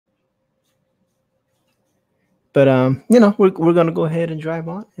But you know, we're gonna go ahead and drive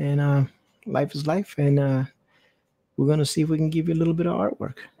on, and life is life, and we're gonna see if we can give you a little bit of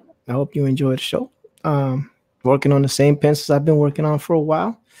artwork. I hope you enjoy the show. Working on the same pencils I've been working on for a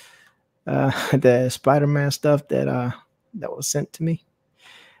while. The Spider-Man stuff that was sent to me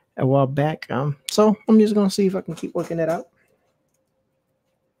a while back. So I'm just gonna see if I can keep working that out.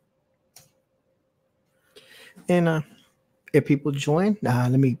 And if people join,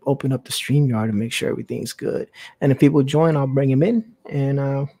 let me open up the StreamYard to make sure everything's good. And if people join, I'll bring them in,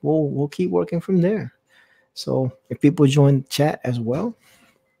 and we'll keep working from there. So if people join the chat as well,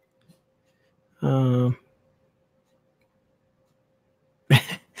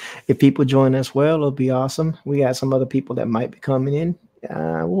 if people join as well, it'll be awesome. We got some other people that might be coming in.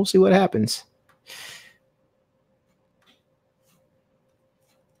 We'll see what happens.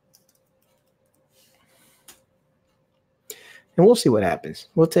 And we'll see what happens.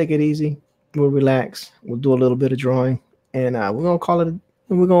 We'll take it easy. We'll relax. We'll do a little bit of drawing, and we're gonna call it.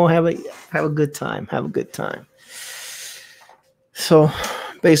 We're gonna have a good time. Have a good time. So,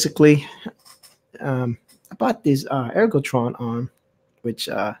 basically, I bought this Ergotron arm, which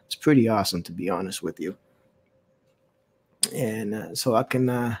is pretty awesome, to be honest with you. And so I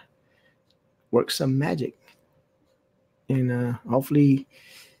can work some magic, and hopefully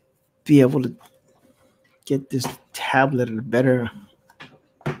be able to get this tablet at a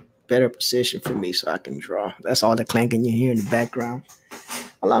better position for me so I can draw. That's all the clanking you hear in the background,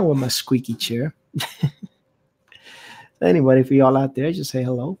 along with my squeaky chair. Anybody, for y'all out there, just say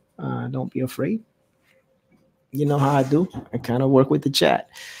hello. Don't be afraid. You know how I do. I kind of work with the chat,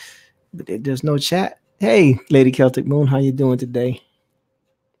 but if there's no chat, hey, Lady Celtic Moon, how you doing today?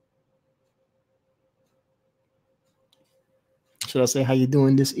 Should I say how you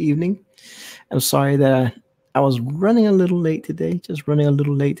doing this evening? I'm sorry that I was running a little late today, just running a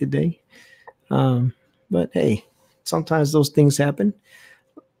little late today. But hey, sometimes those things happen.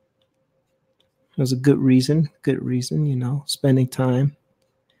 There's a good reason, you know, spending time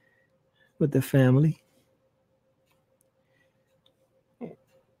with the family.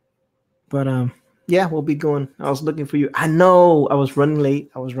 But yeah, we'll be going. I was looking for you. I know I was running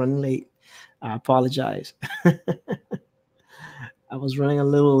late. I apologize. I was running a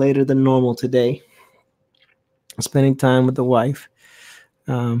little later than normal today. Spending time with the wife.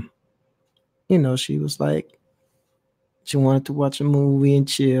 You know, she was like, she wanted to watch a movie and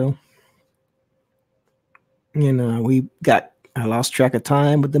chill. You know, I lost track of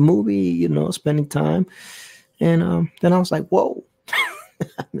time with the movie, you know, spending time. And then I was like, whoa.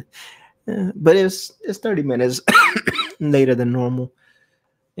 But it's 30 minutes later than normal.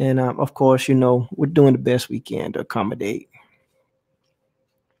 And of course, you know, we're doing the best we can to accommodate.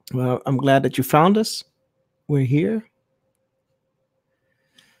 Well, I'm glad that you found us. We're here.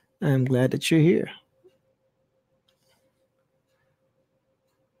 I'm glad that you're here.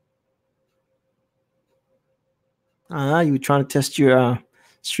 You were trying to test your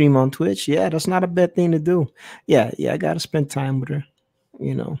stream on Twitch? Yeah, that's not a bad thing to do. Yeah, I got to spend time with her,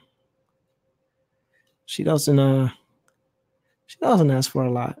 you know. She doesn't ask for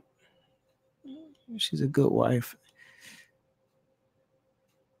a lot. She's a good wife.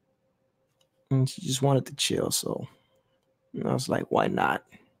 And she just wanted to chill, so I was like, why not?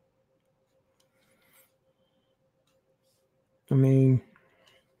 I mean,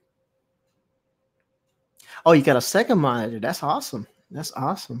 oh, you got a second monitor. That's awesome.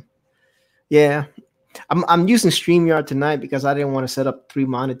 Yeah, I'm using StreamYard tonight because I didn't want to set up 3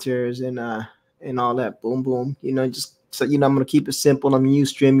 monitors and all that boom. You know, just so you know, I'm gonna keep it simple. I'm gonna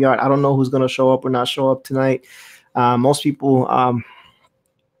use StreamYard. I don't know who's gonna show up or not show up tonight. Most people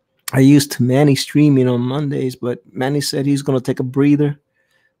are used to Manny streaming on Mondays, but Manny said he's gonna take a breather.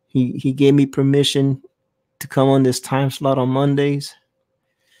 He gave me permission to come on this time slot on Mondays.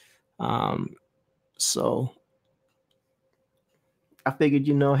 So I figured,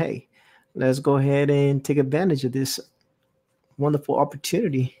 you know, hey, let's go ahead and take advantage of this wonderful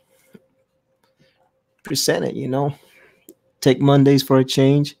opportunity presented, you know. Take Mondays for a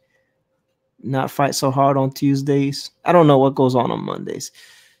change, not fight so hard on Tuesdays. I don't know what goes on Mondays.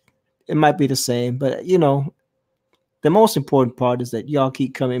 It might be the same, but you know, the most important part is that y'all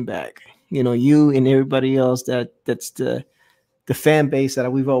keep coming back. You know, you and everybody else that's the fan base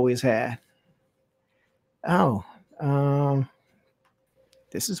that we've always had. Oh,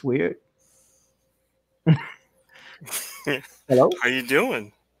 this is weird. Hello? How you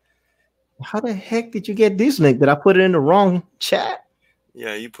doing? How the heck did you get this link? Did I put it in the wrong chat?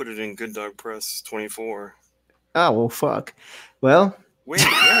 Yeah, you put it in Good Dog Press 24. Oh, well, fuck. Well. Wait,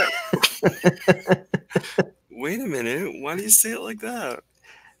 what? Wait a minute. Why do you say it like that?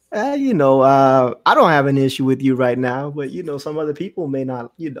 I don't have an issue with you right now, but some other people may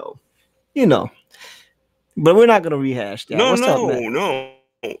not. You know. But we're not gonna rehash that. No, What's up, no, Matt?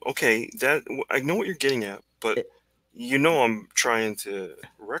 no. Okay, that I know what you're getting at, but Eh, I'm trying to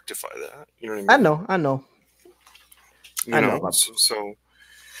rectify that. You know what I I mean? know, I know, I know. So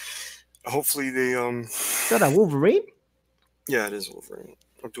hopefully they Is that a Wolverine? yeah, it is Wolverine.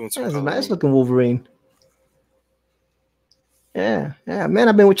 I'm doing some That's a nice coloring. looking Wolverine. Yeah, yeah, man.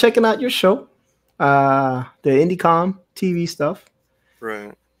 I've been checking out your show, the IndieCom TV stuff,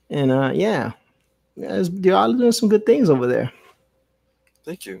 Right. and yeah, you're all doing some good things over there.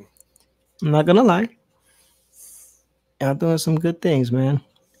 Thank you. I'm not gonna lie, y'all doing some good things, man.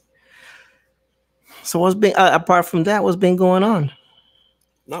 So what's been apart from that? What's been going on?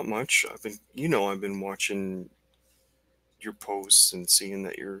 Not much. I've been watching your posts and seeing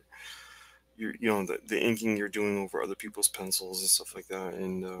that the inking you're doing over other people's pencils and stuff like that,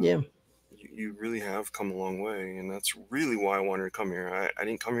 and Yeah, you really have come a long way, and that's really why I wanted to come here. I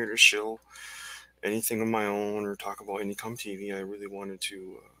didn't come here to shill anything of my own or talk about Anycom TV. I really wanted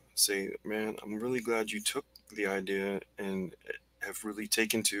to say, man, I'm really glad you took the idea and have really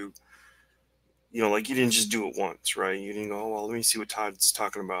taken to, like you didn't just do it once, right? You didn't go, oh, well, let me see what Todd's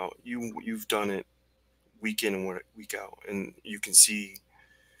talking about. You've done it week in and week out, and you can see,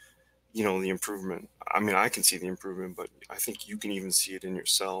 the improvement. I mean, I can see the improvement, but I think you can even see it in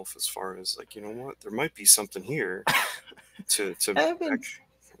yourself as far as like, you know what, there might be something here to I've been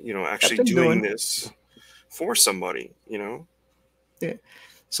I've actually been doing doing. this for somebody. Yeah.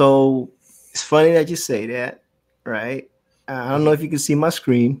 So it's funny that you say that, right? I don't know Hmm. if you can see my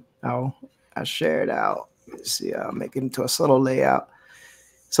screen. I'll share it out. Let's see. I'll make it into a subtle layout.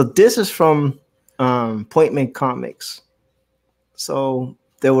 So this is from Appointment Comics. So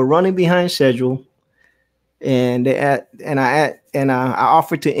they were running behind schedule, and I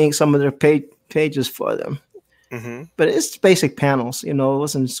offered to ink some of their pages for them. Hmm. But it's basic panels, it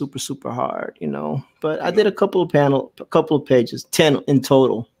wasn't super hard, But I did a couple of pages, 10 in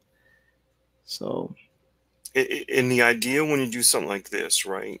total. So In the idea when you do something like this,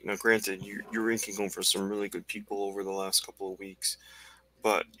 right? Now, granted, you're inking over some really good people over the last couple of weeks,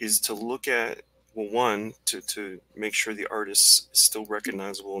 but is to look at, well, one, to make sure the artist is still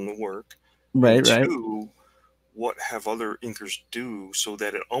recognizable in the work, and right. two, what have other inkers do so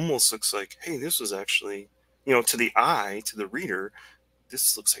that it almost looks like, hey, this was actually, to the eye, to the reader,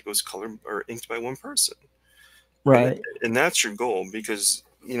 this looks like it was colored or inked by one person. and Right. and that's your goal, because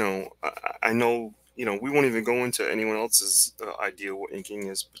I know, we won't even go into anyone else's idea what inking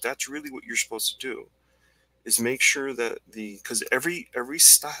is, but that's really what you're supposed to do, is make sure that because every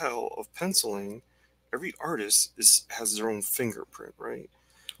style of penciling, every artist has their own fingerprint, right?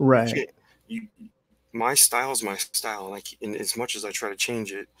 You Right. can't you My style is my style, and as much as I try to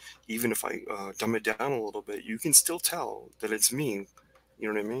change it, even if I dumb it down a little bit, you can still tell that it's me. You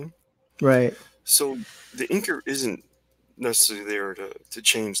know what I mean? Right. So the inker isn't necessarily there to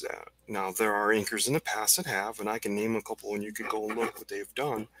change that. Now, there are inkers in the past that have, and I can name a couple, and you could go and look what they've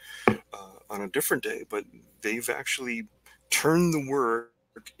done on a different day, but they've actually turned the work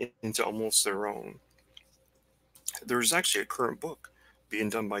into almost their own. There's actually a current book being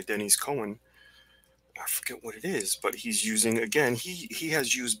done by Denny's Cohen. I forget what it is, but he's using, again, he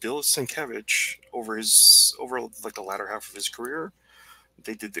has used Bill Sienkiewicz over like the latter half of his career.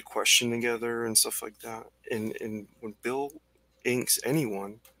 They did the question together and stuff like that. And when Bill inks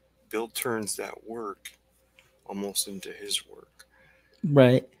anyone, Bill turns that work almost into his work.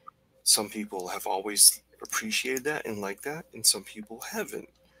 Right. Some people have always appreciated that and liked that, and some people haven't.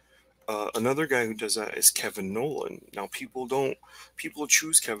 Another guy who does that is Kevin Nolan. Now, people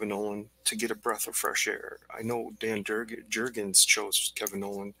choose Kevin Nolan to get a breath of fresh air. I know Dan Jurgens chose Kevin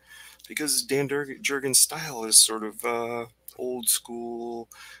Nolan because Dan Jurgens' style is sort of old school.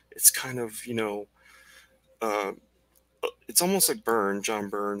 It's kind of, uh, it's almost like John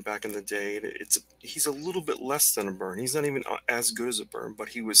Byrne back in the day. He's a little bit less than a Byrne. He's not even as good as a Byrne, but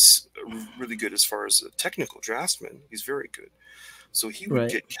he was really good as far as a technical draftsman. He's very good. So he would Right.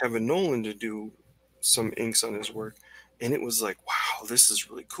 get Kevin Nolan to do some inks on his work, and it was like, wow, this is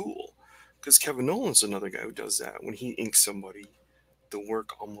really cool. Because Kevin Nolan's another guy who does that. When he inks somebody, the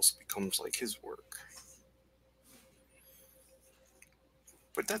work almost becomes like his work.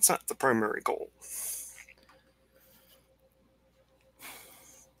 But that's not the primary goal.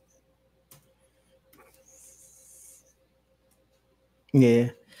 Yeah.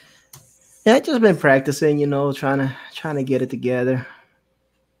 Yeah, I just been practicing, trying to get it together.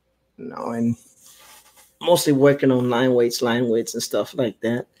 And mostly working on line weights and stuff like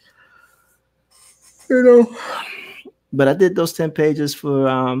that. You know. But I did those 10 pages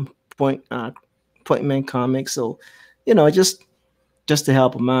for Point Man Comics. So, just to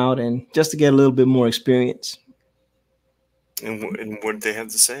help them out and just to get a little bit more experience. And what did they have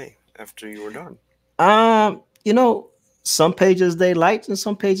to say after you were done? Some pages they liked and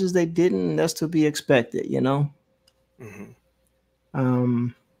some pages they didn't. And that's to be expected, Mm-hmm.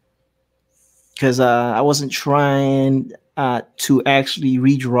 Because I wasn't trying to actually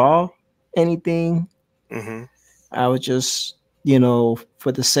redraw anything. Mm-hmm. I was just,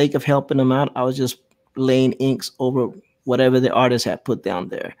 for the sake of helping them out, I was just laying inks over whatever the artist had put down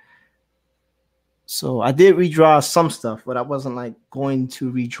there. So I did redraw some stuff, but I wasn't like going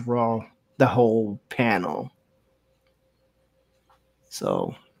to redraw the whole panel.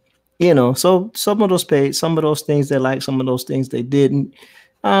 So, so some of those things they liked, some of those things they didn't.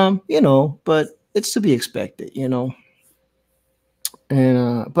 But it's to be expected,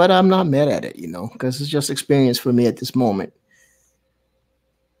 And but I'm not mad at it, because it's just experience for me at this moment.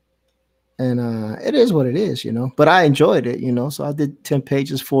 And it is what it is, But I enjoyed it, So I did 10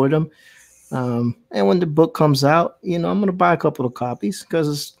 pages for them. And when the book comes out, I'm gonna buy a couple of copies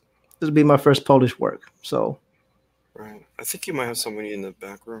because this will be my first published work. So right. I think you might have somebody in the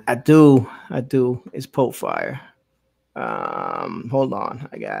back room. I do. It's Pope Fire. Hold on.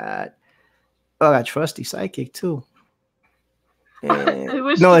 I got Trusty Psychic too.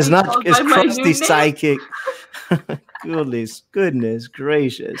 No, it's not. It's Krusty Psychic. Goodness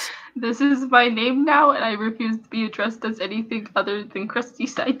gracious. This is my name now, and I refuse to be addressed as anything other than Krusty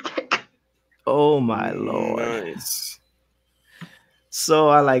Sidekick. Oh my lord. Nice. So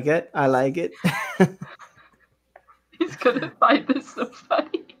I like it. He's gonna find this so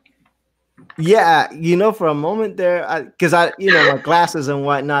funny. Yeah, for a moment there, because I my glasses and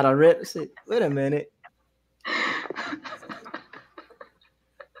whatnot, I read. I said, wait a minute.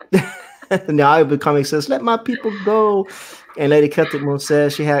 Now I'll be coming says, let my people go. And Lady Celtic Moon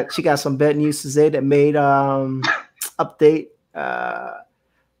says she got some bad news today that made update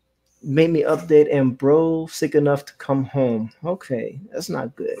made me update and bro sick enough to come home. Okay, that's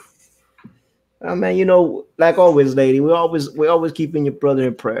not good. Man, like always, lady, we always keeping your brother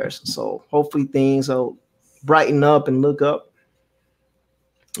in prayers. So hopefully things will brighten up and look up.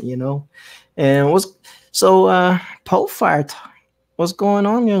 And Pope Fire, what's going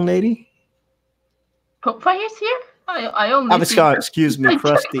on, young lady? Pope Fire's here? I only. Excuse me,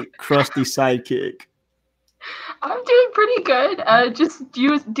 Krusty Sidekick. I'm doing pretty good. Just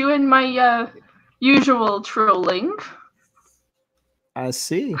doing my usual trolling. I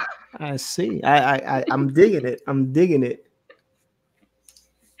see. I'm digging it.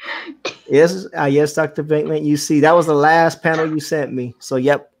 Yes, Dr. Bankman. You see, that was the last panel you sent me. So,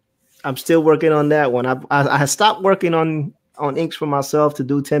 yep, I'm still working on that one. I stopped working on inks for myself to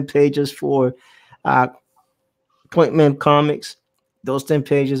do 10 pages for Point Man Comics. Those 10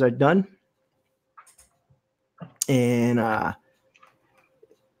 pages are done. And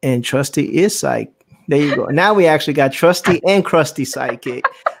Trusty is Psych. There you go. Now we actually got Trusty and Krusty Psychic.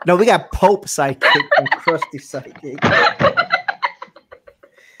 No, we got Pope Psychic and Krusty Psychic.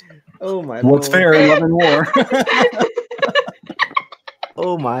 Oh my What's Lord. fair, love and war.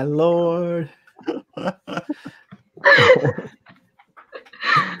 Oh my Lord.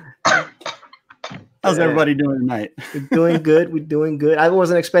 How's everybody doing tonight? We're doing good. I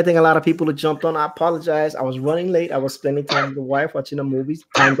wasn't expecting a lot of people to jump on. I apologize. I was running late. I was spending time with the wife watching the movies.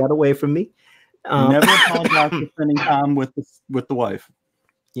 Time got away from me. Never apologize for spending time with the wife.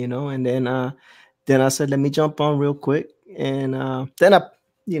 And then I said, let me jump on real quick. And then I,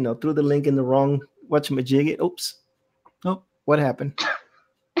 threw the link in the wrong whatchamajigget. Oops. Oh, what happened?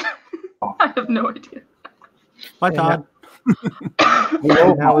 I have no idea. Bye, Todd.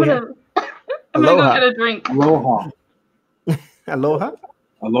 I'm gonna go get a drink. Aloha. Aloha?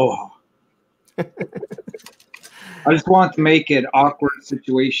 Aloha. I just want to make an awkward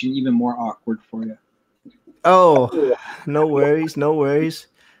situation even more awkward for you. Oh, no worries. No, it's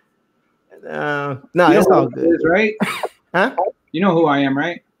all good. Right? Huh? You know who I am,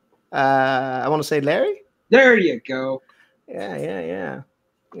 right? I want to say Larry. There you go. Yeah.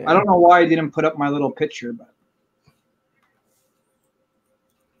 I don't know why I didn't put up my little picture, but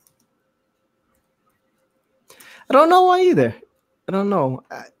I don't know why either. I don't know.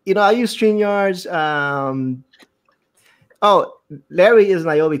 I use StreamYards. Larry is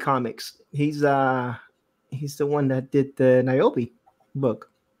Niobe Comics. He's the one that did the Niobe book.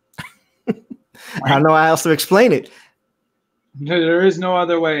 I don't know how else to explain it. there is no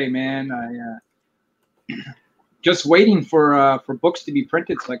other way, man. I just waiting for books to be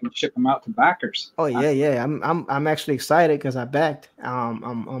printed so I can ship them out to backers. Oh yeah. I'm actually excited because I backed.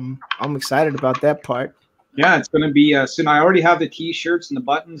 I'm excited about that part. Yeah, it's going to be soon. I already have the T-shirts and the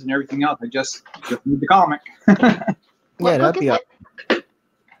buttons and everything else. I just need the comic. What book that'd is be it?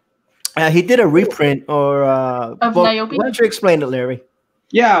 he did a reprint or Of book. Niobe? Why don't you explain it, Larry?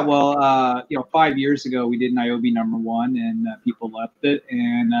 Yeah, well, 5 years ago we did Niobe #1, and people loved it.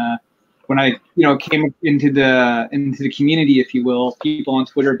 And when I, came into the community, if you will, people on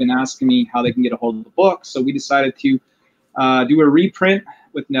Twitter have been asking me how they can get a hold of the book. So we decided to do a reprint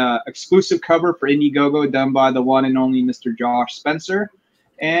with an exclusive cover for Indiegogo done by the one and only Mr. Josh Spencer.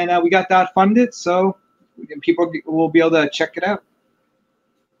 And we got that funded, so people will be able to check it out.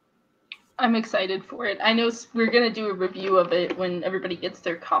 I'm excited for it. I know we're going to do a review of it when everybody gets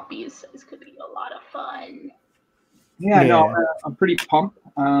their copies. It's going to be a lot of fun. Yeah. No, I'm pretty pumped.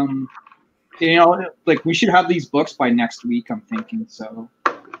 We should have these books by next week, I'm thinking. So,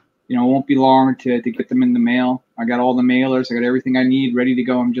 it won't be long to get them in the mail. I got all the mailers. I got everything I need ready to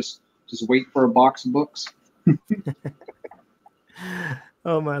go. I'm just waiting for a box of books.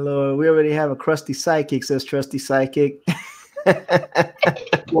 Oh, my Lord. We already have a crusty sidekick, says Trusty Sidekick.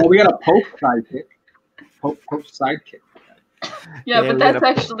 Well, we got a Pope sidekick. Pope sidekick. Yeah, but that's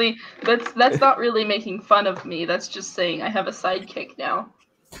actually, that's not really making fun of me. That's just saying I have a sidekick now.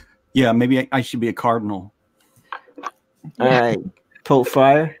 Yeah, maybe I should be a cardinal. All right. Pope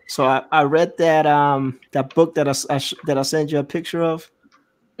Fire. So I read that that book that I sent you a picture of.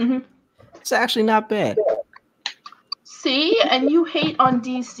 Mm-hmm. It's actually not bad. See, and you hate on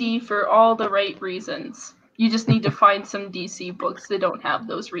DC for all the right reasons. You just need to find some DC books that don't have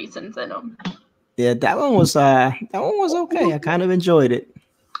those reasons in them. Yeah, that one was okay. I kind of enjoyed it.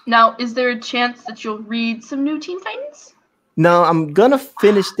 Now, is there a chance that you'll read some new Teen Titans? No, I'm gonna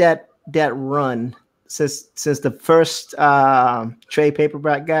finish that run. Since the first trade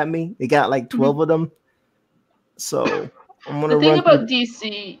paperback got me, it got like 12 of them. So I'm gonna. The thing about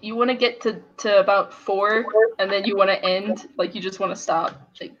DC, you want to get to about 4, and then you want to end. Like you just want to stop,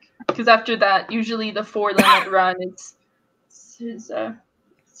 because after that, usually the 4 limit run is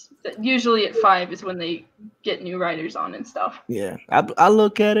usually at 5 is when they get new writers on and stuff. Yeah, I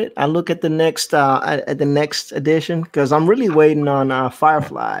look at it. I look at the next edition because I'm really waiting on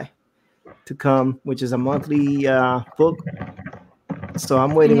Firefly to come, which is a monthly book. So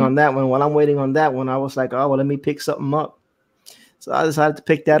I'm waiting on that one. While I'm waiting on that one, I was like, oh well, let me pick something up. So I decided to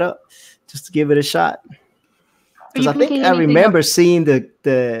pick that up just to give it a shot. Because I think I remember seeing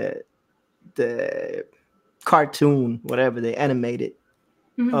the cartoon, whatever they animated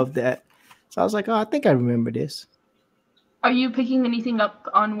of that. So I was like, oh, I think I remember this. Are you picking anything up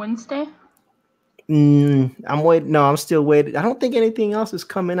on Wednesday? I'm waiting. No, I'm still waiting. I don't think anything else is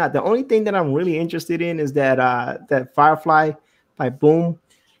coming out. The only thing that I'm really interested in is that Firefly by Boom.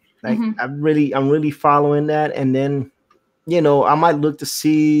 Like I'm really following that. And then, I might look to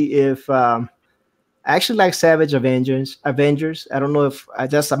see if I actually like Savage Avengers. I don't know if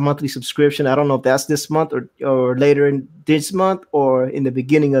that's a monthly subscription. I don't know if that's this month or later in this month or in the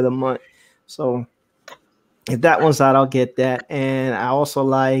beginning of the month. So if that one's out, I'll get that. And I also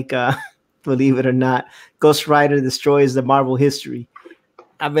like believe it or not, Ghost Rider Destroys the Marvel History.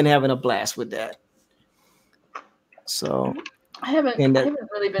 I've been having a blast with that. So I haven't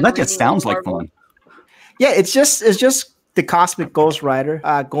really been. That just sounds like fun. Yeah, it's just the cosmic Ghost Rider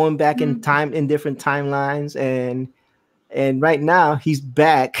going back in time in different timelines, and right now he's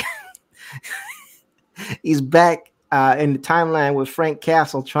back. He's back in the timeline with Frank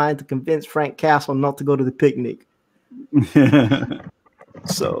Castle, trying to convince Frank Castle not to go to the picnic.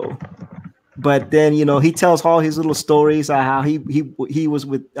 So. But then, he tells all his little stories how he was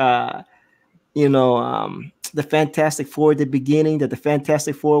with, the Fantastic Four at the beginning, that the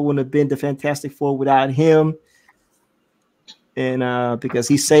Fantastic Four wouldn't have been the Fantastic Four without him. And because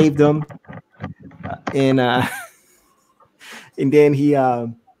he saved them. And then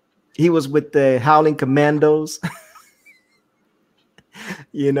he was with the Howling Commandos,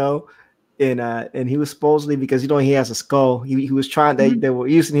 And he was supposedly, because he has a skull. He was trying. They were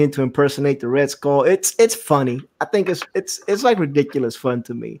using him to impersonate the Red Skull. It's funny. I think it's like ridiculous fun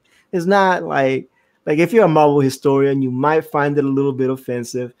to me. It's not like if you're a Marvel historian, you might find it a little bit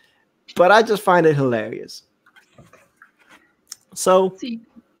offensive, but I just find it hilarious. So see,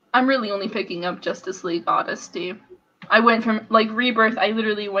 I'm really only picking up Justice League Odyssey. I went from Rebirth. I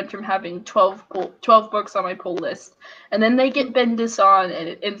literally went from having 12 books on my pull list, and then they get Bendis on, and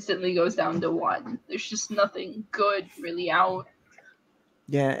it instantly goes down to 1. There's just nothing good really out.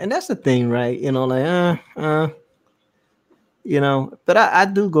 Yeah, and that's the thing, right? But I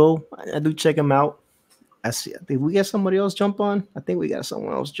do check them out. I see. Did we get somebody else jump on? I think we got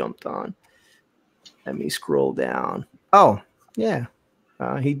someone else jumped on. Let me scroll down. Oh, yeah.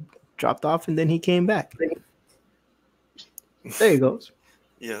 He dropped off and then he came back. There you go.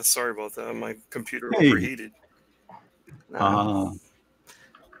 Yeah, sorry about that. My computer Hey. overheated.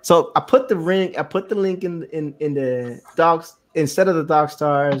 So I put the link in the dogs instead of the Dog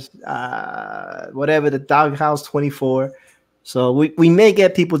Stars, whatever, the Doghouse 24. So we may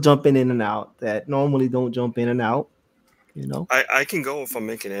get people jumping in and out that normally don't jump in and out. You know, I can go if I'm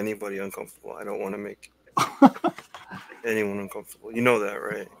making anybody uncomfortable. I don't want to make anyone uncomfortable. You know that,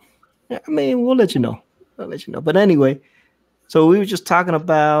 right? yeah, I mean, we'll let you know. I'll let you know. But anyway, so we were just talking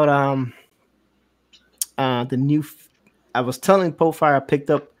about the new. I was telling Profire I picked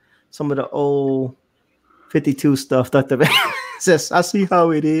up some of the old 52 stuff. Dr. says, I see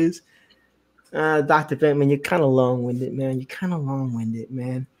how it is. Dr. Bateman, you're kind of long-winded,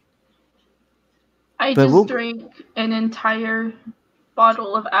 man. I But just drank an entire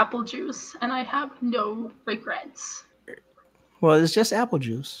bottle of apple juice, and I have no regrets. Well, it's just apple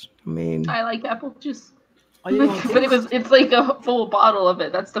juice. I mean, I like apple juice. are you gonna But it's like a full bottle of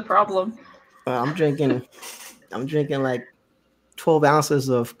it. That's the problem. I'm drinking like 12 ounces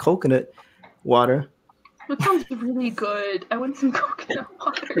of coconut water. That sounds really good. I want some coconut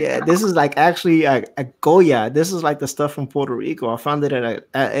water. Yeah, this is like actually a Goya. This is like the stuff from Puerto Rico. I found it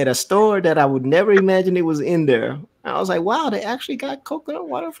at a store that I would never imagine it was in there. I was like, wow, they actually got coconut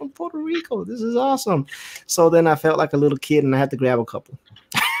water from Puerto Rico. This is awesome. So then I felt like a little kid and I had to grab a couple.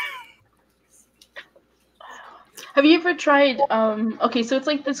 Have you ever tried okay, so it's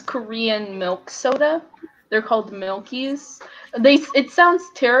like this Korean milk soda. They're called Milkies. It sounds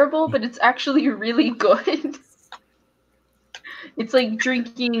terrible, but it's actually really good. It's like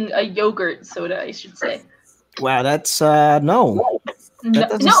drinking a yogurt soda, I should say. Wow, that's no.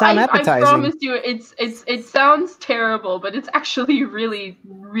 That doesn't sound appetizing. I promise you, it sounds terrible, but it's actually really,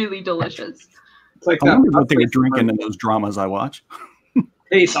 really delicious. It's like I that. wonder what they were drinking in those dramas I watch.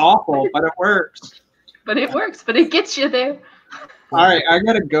 Tastes awful, but it works. But it works, but it gets you there. All right, I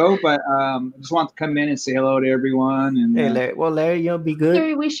gotta go, but I just want to come in and say hello to everyone. And Hey, Larry. Well, Larry, you'll be good.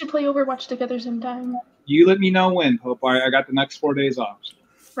 Larry, we should play Overwatch together sometime. you let me know when, Pope. I got the next 4 days off.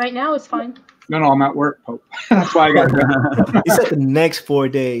 Right now, it's fine. No, I'm at work, Pope. That's why I got to go. You said the next 4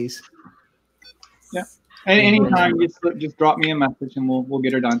 days. Yeah. And anytime, just drop me a message and we'll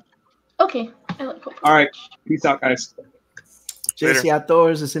get her done. Okay, I like Overwatch. All right, peace out, guys. JC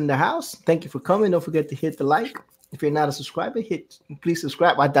Outdoors is in the house. Thank you for coming. Don't forget to hit the like. If you're not a subscriber, please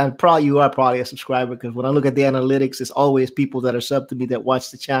subscribe. You are probably a subscriber because when I look at the analytics, it's always people that are sub to me that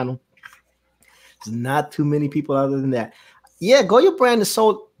watch the channel. There's not too many people other than that. Yeah, Goya brand is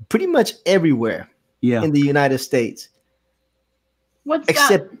sold pretty much everywhere in the United States.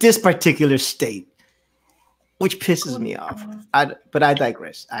 Except this particular state, which pisses me off. But I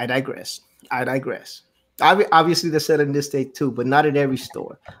digress. Obviously, they're selling in this state too, but not at every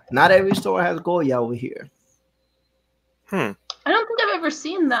store. Not every store has Goya over here. I don't think I've ever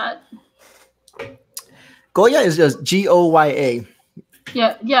seen that. Goya is just Goya.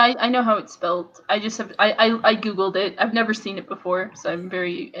 Yeah, I know how it's spelled. I just have I googled it. I've never seen it before, so I'm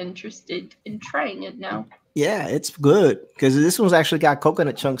very interested in trying it now. Yeah, it's good because this one's actually got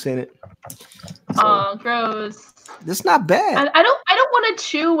coconut chunks in it. Oh, gross! That's not bad. I don't want to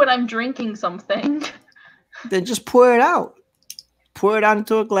chew when I'm drinking something. Then just pour it out. Pour it out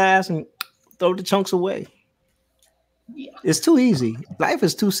into a glass and throw the chunks away. Yeah. It's too easy. Life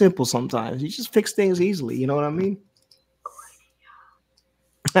is too simple sometimes. You just fix things easily. You know what I mean?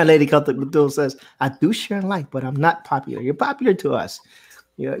 And Lady Cutler says, I do share and like, but I'm not popular. You're popular to us.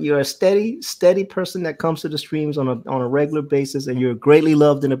 You're a steady person that comes to the streams on a regular basis, and you're greatly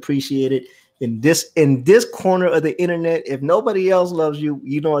loved and appreciated in this corner of the internet. If nobody else loves you,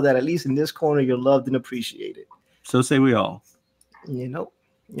 you know that at least in this corner you're loved and appreciated. So say we all. You know,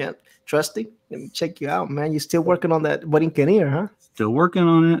 yeah. Trusty, let me check you out, man. You're still working on that Borinqueria, huh? Still working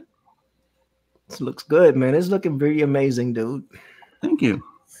on it. This looks good, man. It's looking very amazing, dude. Thank you.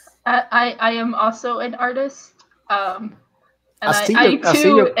 I am also an artist. And I see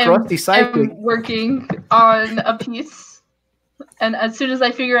your crusty sidekick. am working on a piece. And as soon as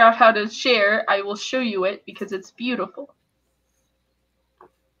I figure out how to share, I will show you it because it's beautiful.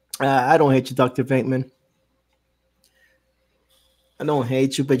 I don't hate you, Dr. Bankman. I don't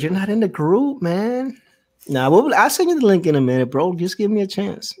hate you, but you're not in the group, man. Now, I'll send you the link in a minute, bro. Just give me a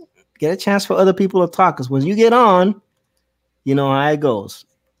chance. Get a chance for other people to talk. Because when you get on, you know how it goes.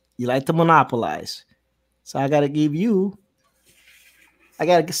 You like to monopolize. So I got to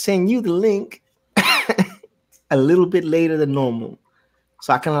send you the link a little bit later than normal.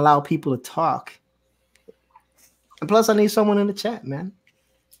 So I can allow people to talk. And plus, I need someone in the chat, man.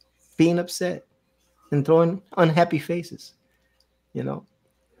 Being upset and throwing unhappy faces. You know,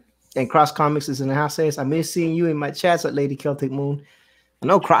 And Cross Comics is in the house. Says, I miss seeing you in my chats at Lady Celtic Moon. I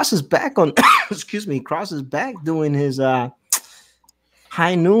know Cross is back on. Excuse me, Cross is back doing his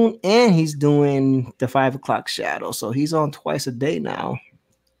high noon, and he's doing the 5 o'clock shadow. So he's on twice a day now,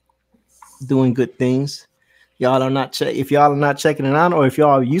 doing good things. Y'all are not if y'all are not checking it out, or if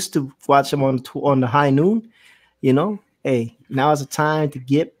y'all used to watch him on the high noon, you know, hey, now is the time to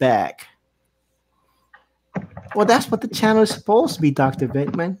get back. Well, that's what the channel is supposed to be, Dr.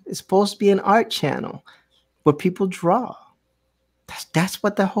 Venkman. It's supposed to be an art channel where people draw. That's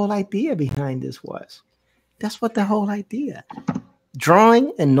what the whole idea behind this was. That's what the whole idea.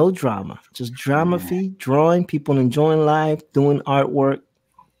 Drawing and no drama. Just drama-free, drawing, people enjoying life, doing artwork,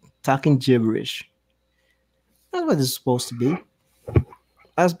 talking gibberish. That's what it's supposed to be.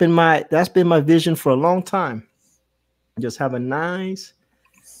 That's been my vision for a long time. Just have a nice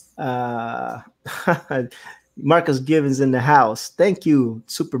Marcus Givens in the house. Thank you,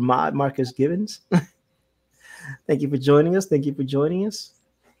 Super Mod Marcus Givens. Thank you for joining us. Thank you for joining us.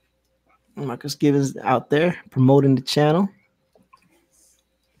 Marcus Givens out there promoting the channel.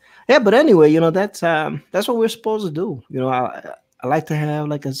 Yeah, but anyway, you know, that's what we're supposed to do. You know, I like to have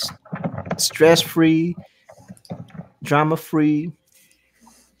like a stress-free, drama-free,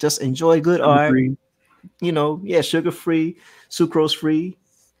 just enjoy good art. You know, yeah, sugar-free, sucrose-free,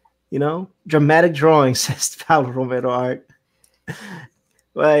 you know, dramatic drawing, says Pablo Romero Art.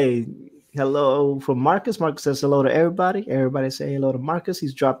 Hey, hello from Marcus. Marcus says hello to everybody. Everybody say hello to Marcus.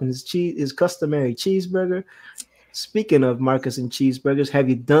 He's dropping his customary cheeseburger. Speaking of Marcus and cheeseburgers, have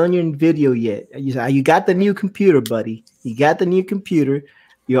you done your video yet? You got the new computer, buddy. You got the new computer.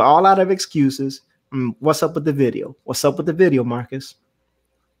 You're all out of excuses. What's up with the video? What's up with the video, Marcus?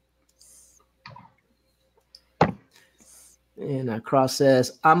 And Cross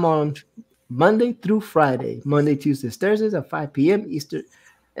says, I'm on Monday through Friday, Monday, Tuesdays, Thursdays at 5 p.m. Eastern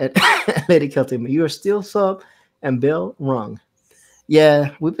at Lady Celtic. You are still sub and bell rung.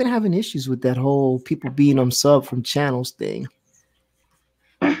 Yeah, we've been having issues with that whole people being on sub from channels thing.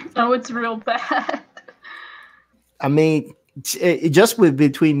 Oh, it's real bad. I mean, just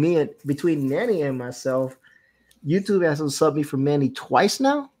between Nanny and myself, YouTube has to sub me for Manny twice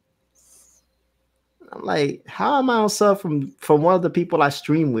now. I'm like, how am I on sub from one of the people I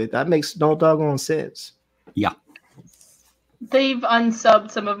stream with? That makes no doggone sense. Yeah. They've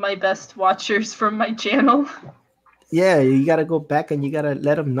unsubbed some of my best watchers from my channel. Yeah, you got to go back and you got to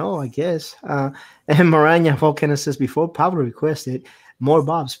let them know, I guess. And Maranya Volcano says, before Pablo requested, more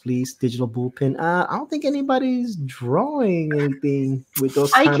Bobs, please, digital bullpen. I don't think anybody's drawing anything with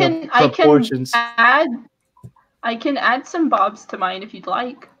those kind of proportions. I can add some Bobs to mine if you'd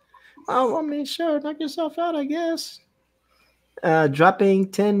like. Oh, I mean, sure, knock yourself out, I guess. Dropping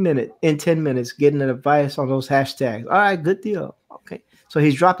 10 minutes, getting an advice on those hashtags. All right, good deal. Okay. So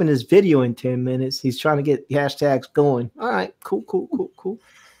he's dropping his video in 10 minutes. He's trying to get hashtags going. All right, cool.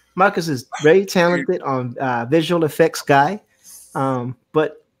 Marcus is very talented on visual effects guy,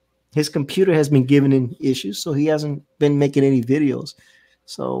 but his computer has been giving him issues, so he hasn't been making any videos.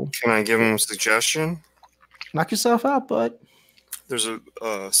 So can I give him a suggestion? Knock yourself out, bud. There's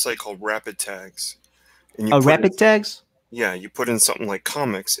a site called Rapid Tags. And Rapid Tags? Yeah, you put in something like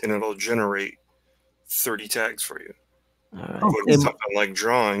comics, and it'll generate 30 tags for you. All right. Put in something like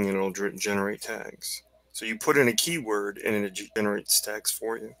drawing, and it'll generate tags. So you put in a keyword, and it generates tags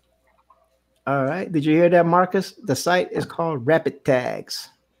for you. All right. Did you hear that, Marcus? The site is called Rapid Tags.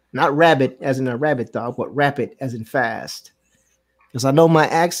 Not rabbit as in a rabbit dog, but rapid as in fast. Because I know my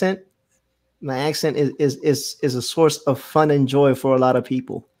accent is a source of fun and joy for a lot of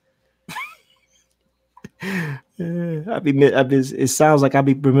people. It sounds like I'll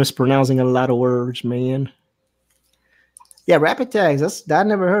be mispronouncing a lot of words, man. Yeah, Rapid Tags. I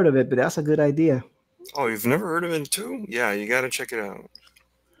never heard of it, but that's a good idea. Oh, you've never heard of it too? Yeah, you got to check it out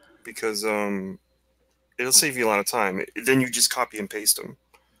because it'll save you a lot of time. Then you just copy and paste them,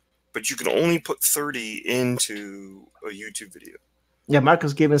 but you can only put 30 into a YouTube video. Yeah,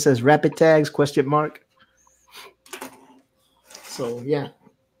 Marcus Given says Rapid Tags ? So yeah.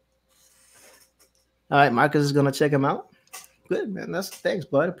 All right, Marcus is gonna check him out. Good, man. Thanks,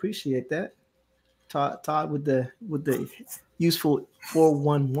 bud. Appreciate that. Todd with the useful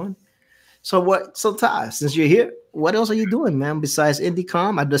 411. So Todd, since you're here, what else are you doing, man? Besides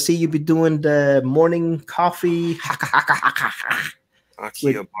IndieCom, I just see you be doing the morning coffee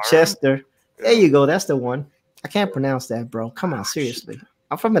with Chester. Yeah. There you go. That's the one. I can't pronounce that, bro. Come on, seriously.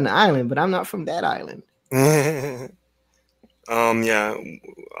 I'm from an island, but I'm not from that island. Yeah,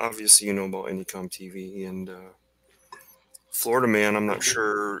 obviously you know about IndieCom TV and Florida Man. I'm not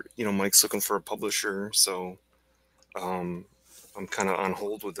sure. You know, Mike's looking for a publisher, so I'm kind of on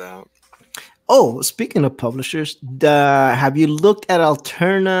hold with that. Oh, speaking of publishers, have you looked at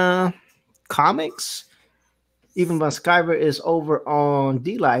Alterna Comics? Even Von Skyver is over on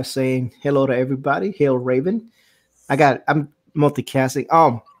DLive saying hello to everybody. Hail Raven. I'm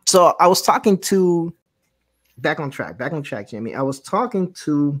multicasting. So I was talking to back on track, Jimmy. I was talking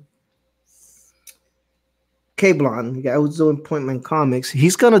to K-Blon, the guy who's doing Point Comics.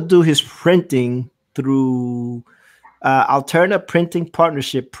 He's gonna do his printing through Alterna Printing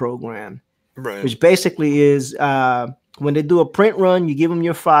Partnership Program, Right. which basically is when they do a print run, you give them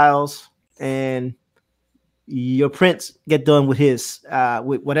your files and your prints get done with his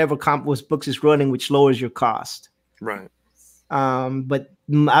with whatever books is running, which lowers your cost. Right. But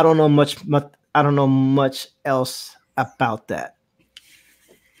I don't know much. I don't know much else about that.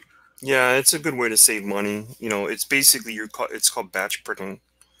 Yeah, it's a good way to save money. You know, it's basically it's called batch printing.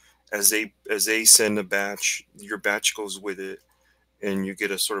 As they send a batch, your batch goes with it, and you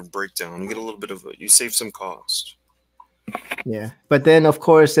get a sort of breakdown. You get a little bit of you save some cost. Yeah, but then of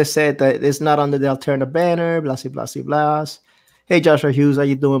course they said that it's not under the Alterna banner. Blah blah blah blah. Hey, Joshua Hughes, how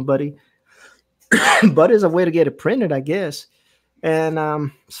you doing, buddy? But it's a way to get it printed, I guess. And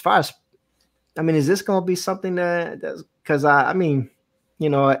as far as, I mean, is this going to be something that's because I mean, you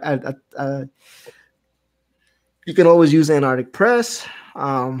know, you can always use Antarctic Press.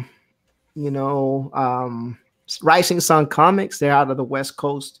 You know, Rising Sun Comics. They're out of the West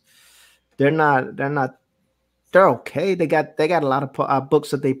Coast. They're okay. They got a lot of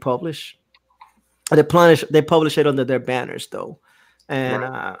books that they publish. They publish it under their banners though,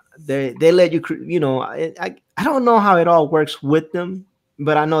 and they let you. You know, I don't know how it all works with them,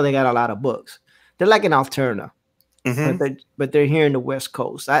 but I know they got a lot of books. They're like an Alterna, but they're here in the West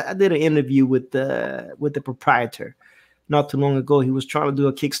Coast. I did an interview with the proprietor not too long ago. He was trying to do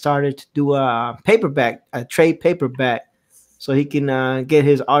a Kickstarter to do a trade paperback, so he can get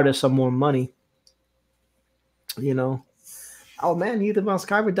his artist some more money. You know, oh man, Ethan Von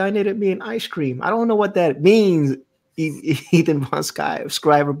Scriver donated me an ice cream. I don't know what that means, Ethan Von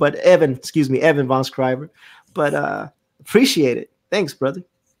Scriver, but Evan Von Scriver. But appreciate it. Thanks, brother.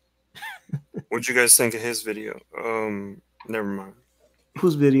 What'd you guys think of his video? Never mind.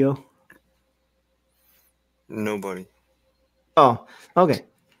 Whose video? Nobody. Oh, okay.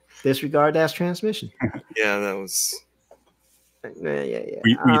 Disregard that's transmission. Yeah, that was. Yeah.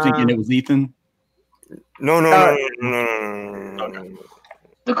 Were you thinking it was Ethan? No.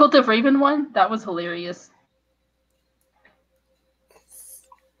 The Cult of Raven one? That was hilarious.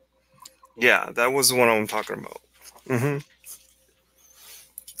 Yeah, that was the one I'm talking about. Mm-hmm.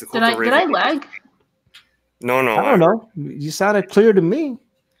 Did I lag? No. I don't know. You sounded clear to me.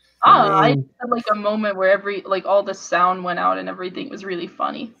 I had like a moment where all the sound went out and everything was really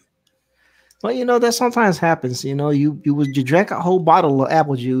funny. Well, you know, that sometimes happens. You know, you drank a whole bottle of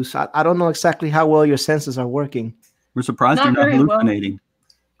apple juice. I don't know exactly how well your senses are working. We're surprised you're not hallucinating.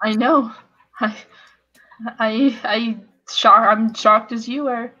 Well. I know. I'm shocked as you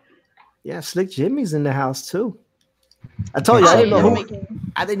are. Yeah, Slick Jimmy's in the house too. I told you I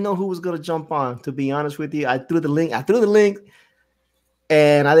didn't know who was gonna jump on. To be honest with you, I threw the link,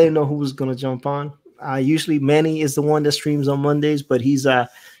 and I didn't know who was gonna jump on. Usually Manny is the one that streams on Mondays, but he's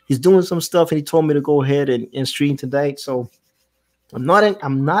doing some stuff, and he told me to go ahead and stream tonight. So I'm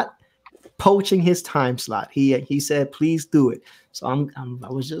not poaching his time slot. He said please do it. So I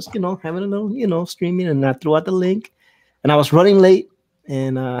was just having a little streaming, and I threw out the link, and I was running late,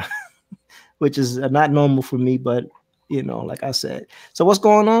 and which is not normal for me, but like I said. So what's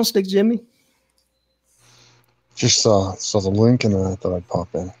going on, Slick Jimmy? Just saw the link, and I thought I'd pop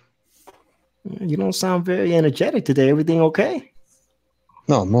in. You don't sound very energetic today. Everything okay?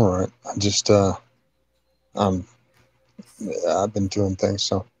 No, I'm all right. I just I've been doing things,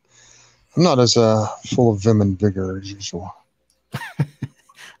 so I'm not as full of vim and vigor as usual.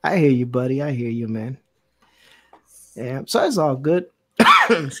 I hear you, buddy. I hear you, man. Yeah, so it's all good.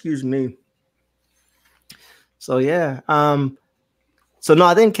 Excuse me. So yeah, so no,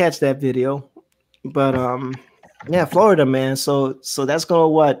 I didn't catch that video, but yeah, Florida, man. So that's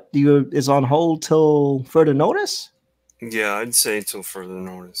gonna is on hold till further notice? Yeah, I'd say till further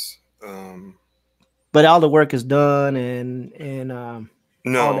notice. But all the work is done, and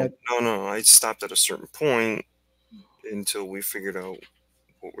no. I stopped at a certain point until we figured out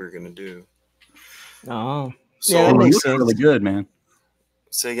what we were gonna do. Oh, so yeah, that makes looks sense. Really good, man.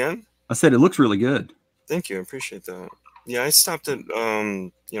 Say again? I said it looks really good. Thank you, I appreciate that. Yeah, I stopped at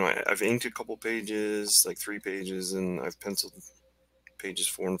I've inked a couple pages, like 3 pages, and I've penciled pages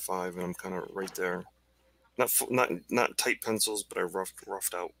 4 and 5, and I'm kind of right there. Not tight pencils, but I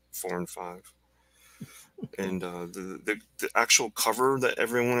roughed out 4 and 5. And the actual cover that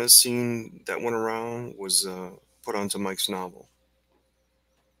everyone has seen that went around was put onto Mike's novel.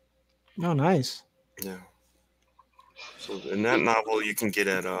 Oh, nice. Yeah. So in that novel, you can get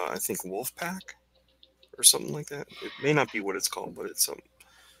at I think Wolfpack or something like that. It may not be what it's called, but it's something.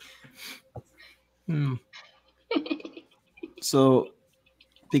 So,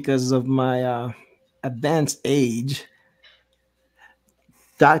 because of my advanced age,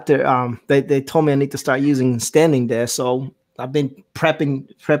 they told me I need to start using standing desk. So I've been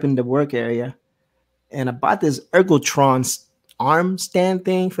prepping the work area, and I bought this Ergotron arm stand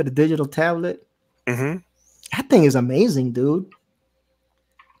thing for the digital tablet. Mm-hmm. That thing is amazing, dude.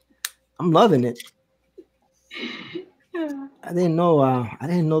 I'm loving it. I didn't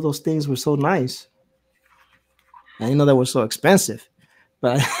know those things were so nice. I didn't know they were so expensive,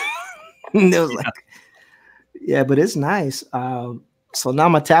 but it was like, yeah, but it's nice. So now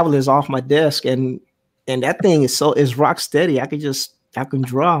my tablet is off my desk, and that thing is rock steady. I can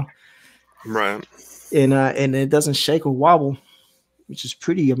draw, Right. and it doesn't shake or wobble, which is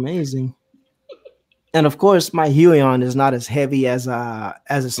pretty amazing. And of course, my Helion is not as heavy as a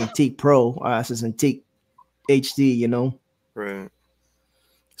Cintiq Pro, as a Cintiq HD, you know. Right.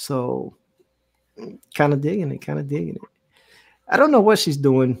 So, kind of digging it. I don't know what she's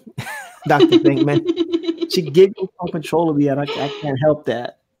doing, Dr. Pinkman. She giggles uncontrollably, and I can't help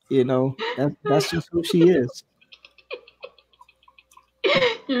that. You know, that's just who she is.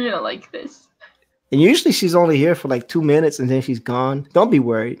 You're gonna like this. And usually she's only here for like 2 minutes, and then she's gone. Don't be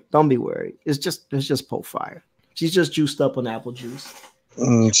worried. It's just Poe Fire. She's just juiced up on apple juice.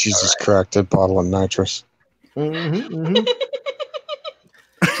 She's just cracked a bottle of nitrous.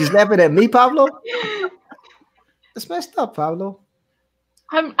 She's laughing at me, Pablo. It's messed up, Pablo.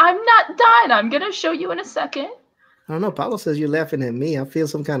 I'm not done. I'm gonna show you in a second. I don't know. Pablo says you're laughing at me. I feel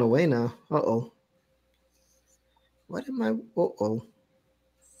some kind of way now. Uh-oh. What am I? Uh-oh.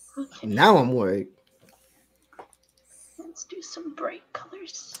 Okay. Now I'm worried. Let's do some bright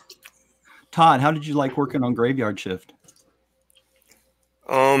colors. Todd, how did you like working on Graveyard Shift?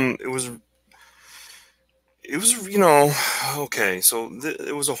 It was okay. So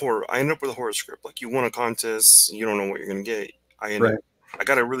it was a horror. I ended up with a horror script. Like, you won a contest, you don't know what you're gonna get. I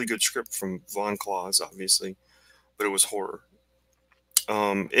got a really good script from Von Claus, obviously, but it was horror.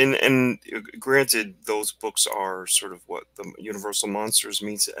 And granted, those books are sort of what the Universal Monsters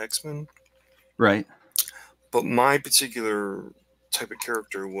meets X-Men, right? But my particular type of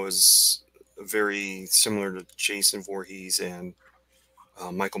character was very similar to Jason Voorhees and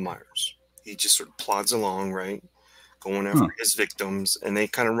Michael Myers. He just sort of plods along, right, going after his victims, and they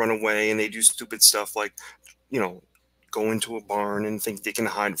kind of run away and they do stupid stuff like, go into a barn and think they can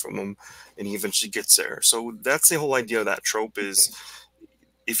hide from him, and he eventually gets there. So that's the whole idea of that trope is,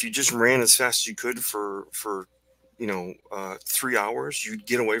 if you just ran as fast as you could for 3 hours, you'd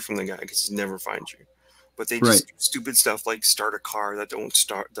get away from the guy because he'd never find you. But they just do stupid stuff like start a car that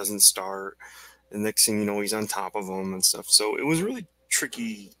doesn't start, and next thing you know, he's on top of them and stuff. So it was really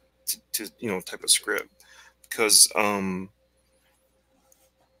tricky to type of script, because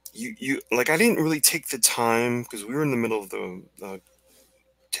you like, I didn't really take the time, because we were in the middle of the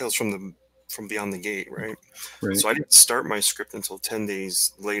Tales from Beyond the Gate, right? So I didn't start my script until 10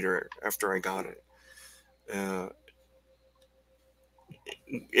 days later after I got it. And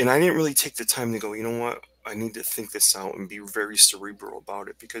I didn't really take the time to go, you know what, I need to think this out and be very cerebral about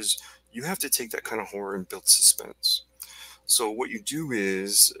it, because you have to take that kind of horror and build suspense. So what you do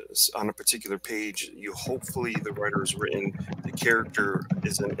is, on a particular page, hopefully the writer has written the character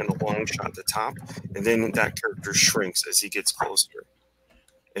is in a long shot at the top, and then that character shrinks as he gets closer.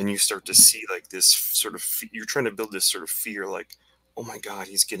 And you start to see like this sort of, you're trying to build this sort of fear, like, oh my God,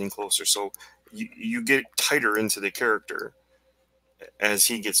 he's getting closer. So you get tighter into the character as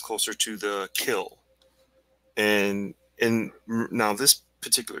he gets closer to the kill. And now this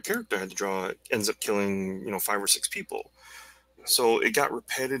particular character I had to draw ends up killing, 5 or 6 people. So it got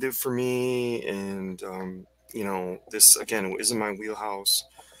repetitive for me. And, this, again, isn't my wheelhouse.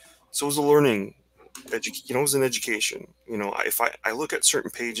 So it was a learning, it was an education. If I look at certain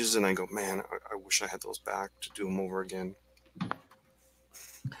pages and I go, man, I wish I had those back to do them over again.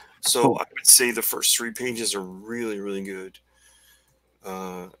 So I would say the first 3 pages are really, really good.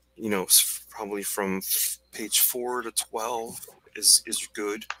 Probably from page 4 to 12 is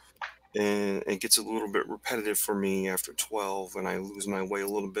good. And it gets a little bit repetitive for me after 12, and I lose my way a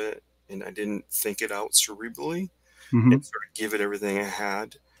little bit, and I didn't think it out cerebrally and sort of give it everything I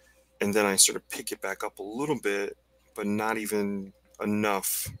had. And then I sort of pick it back up a little bit, but not even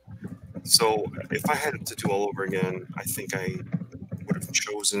enough. So if I had to do all over again, I think I would have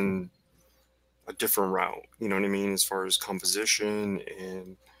chosen a different route. You know what I mean, as far as composition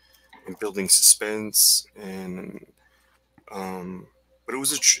and building suspense and. But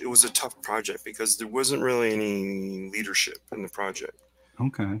it was a tough project because there wasn't really any leadership in the project.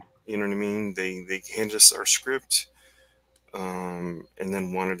 Okay. You know what I mean? They handed us our script, and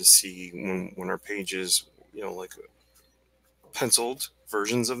then wanted to see when our pages, you know, like penciled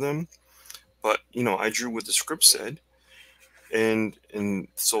versions of them. But you know, I drew what the script said, and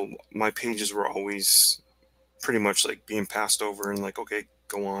so my pages were always pretty much like being passed over and like, okay,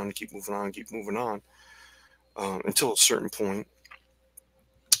 go on, keep moving on, until a certain point.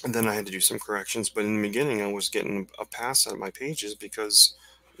 And then I had to do some corrections. But in the beginning, I was getting a pass at my pages because,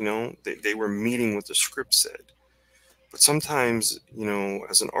 you know, they were meeting what the script said. But sometimes, you know,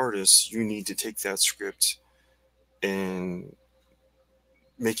 as an artist, you need to take that script and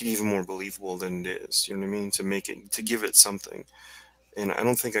make it even more believable than it is. You know what I mean? To give it something. And I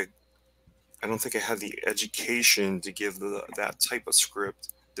don't think I had the education to give that type of script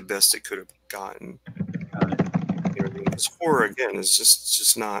the best it could have gotten. Because horror, again, is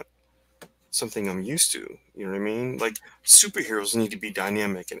just not something I'm used to. You know what I mean? Like, superheroes need to be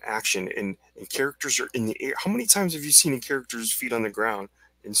dynamic and action, and characters are in the air. How many times have you seen a character's feet on the ground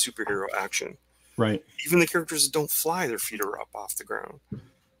in superhero action? Right. Even the characters that don't fly, their feet are up off the ground.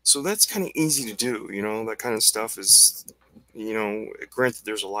 So that's kind of easy to do. You know, that kind of stuff is, you know, granted,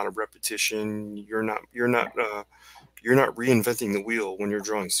 there's a lot of repetition. You're not reinventing the wheel when you're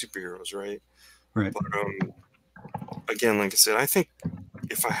drawing superheroes, right? Right. But again, like I said, I think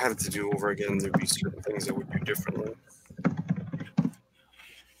if I had it to do over again, there'd be certain things I would do differently.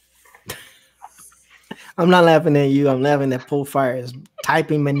 I'm not laughing at you. I'm laughing at Bullfire is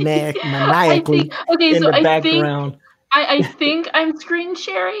typing maniacally in the background. I think I'm screen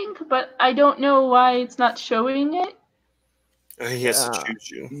sharing, but I don't know why it's not showing it. He has to choose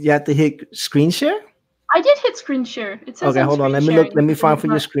you. You have to hit screen share? I did hit screen share. It says okay, hold on. Let me sharing. look. Let me find for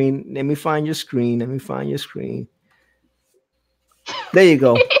your screen. Let me find your screen. Let me find your screen. There you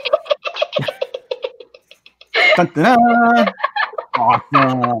go.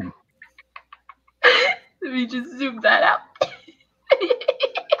 Awesome. Let me just zoom that out.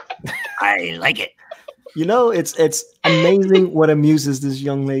 I like it. You know, it's amazing what amuses this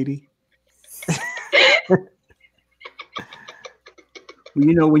young lady.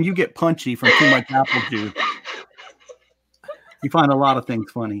 You know, when you get punchy from too much apple juice, you find a lot of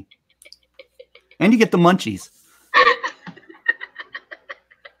things funny. And you get the munchies.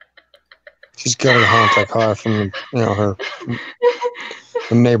 She's got her Haunted car from the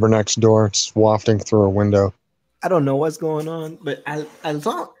neighbor next door. It's wafting through her window. I don't know what's going on, but at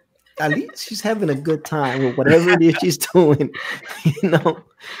least she's having a good time with whatever it is she's doing. You know,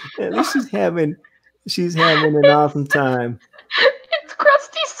 at least she's having an awesome time. It's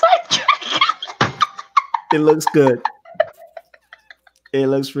Krusty's sidetrack. It looks good. It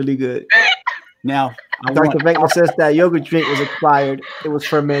looks really good. Now, Dr. Venkman says that yogurt drink was expired. It was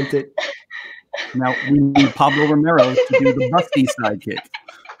fermented. Now we need Pablo Romero to do the Busty sidekick.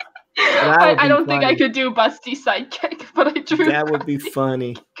 I don't think I could do Busty sidekick, but I drew. That would be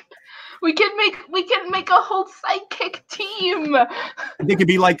funny. We can make a whole sidekick team. It could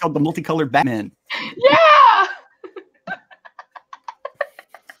be like the multicolored Batman. Yeah.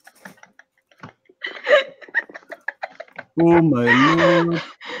 Oh my Lord.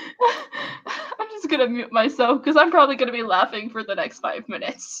 I'm just gonna mute myself because I'm probably gonna be laughing for the next 5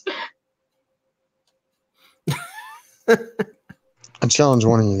 minutes. I challenge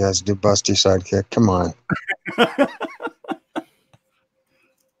one of you guys to do Busty sidekick. Come on.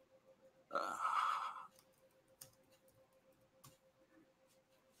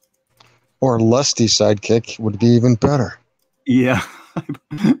 Or Lusty sidekick would be even better. Yeah.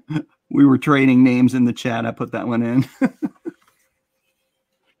 We were trading names in the chat. I put that one in.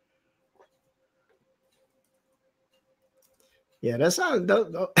 Yeah, that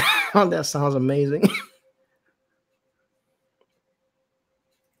sounds amazing.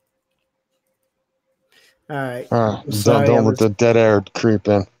 All right. Don't let the dead air creep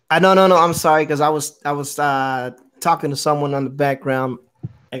in. No. I'm sorry because I was talking to someone on the background.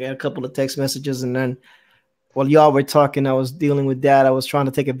 I got a couple of text messages, and then while y'all were talking, I was dealing with that. I was trying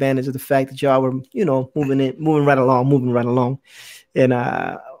to take advantage of the fact that y'all were, moving right along,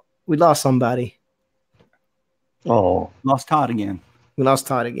 and we lost somebody. Oh, lost Todd again. We lost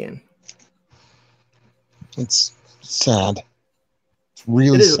Todd again. It's sad. It's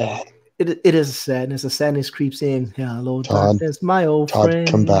really sad. It is a sadness. The sadness creeps in. Hello, Todd. Darkness, my old Todd, friend.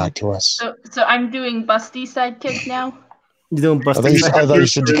 come back to us. So I'm doing Busty sidekick now. You're doing Busty. I thought you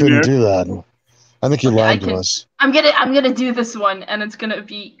said you couldn't do that. I think you lied to us. I'm gonna do this one, and it's gonna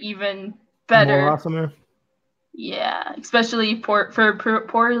be even better. More awesomer. Yeah, especially for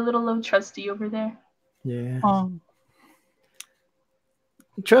poor little old Trusty over there. Yeah.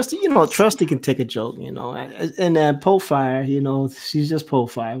 Trusty, Trusty can take a joke, and Polefire, she's just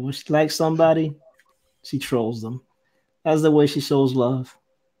Polefire. When she likes somebody, she trolls them. That's the way she shows love.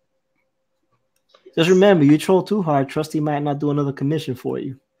 Just remember, you troll too hard, Trusty might not do another commission for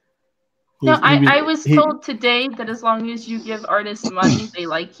you. No, I was told today that as long as you give artists money, they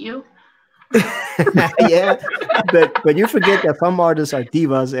like you. Yeah, but you forget that some artists are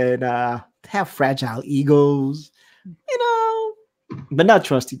divas and have fragile egos, But not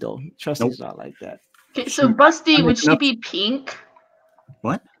Trusty though. Trusty's not like that. Okay, so Busty, would she be pink?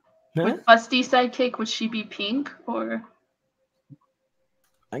 What? Would Busty sidekick, would she be pink or?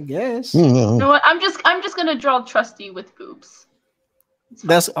 I guess. You know what? I'm just gonna draw Trusty with boobs.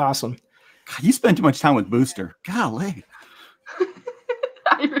 That's awesome. God, you spend too much time with Booster. Golly.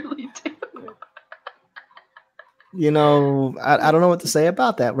 I really do. I don't know what to say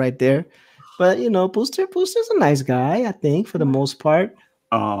about that right there. But Booster's a nice guy, I think, for the most part.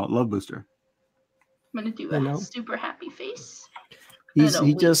 Love Booster. I'm gonna do a super happy face. He's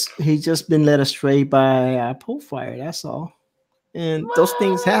just been led astray by Polefire, that's all. And those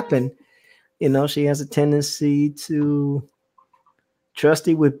things happen. She has a tendency to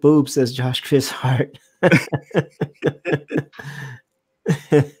Trusty with boobs, says Josh Chris Hart.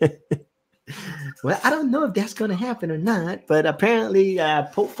 Well, I don't know if that's going to happen or not, but apparently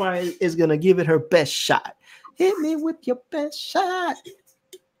Polefire is going to give it her best shot. Hit me with your best shot.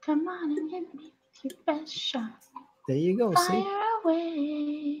 Come on and hit me with your best shot. There you go. Fire see?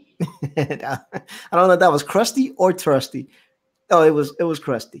 Away. I don't know if that was Krusty or Trusty. Oh, it was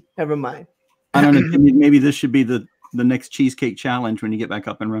Krusty. Never mind. I don't know. Maybe this should be the next cheesecake challenge when you get back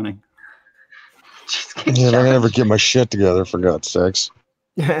up and running. Yeah, I never get my shit together, for God's sakes.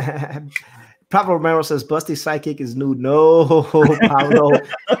 Pablo Romero says Busty's sidekick is nude. No, Pablo.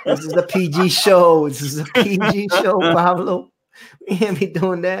 This is a PG show. This is a PG show, Pablo. We can't be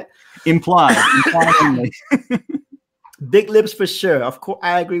doing that. Implied only. Big lips for sure. Of course,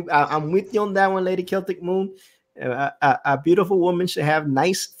 I agree. I'm with you on that one, Lady Celtic Moon. A beautiful woman should have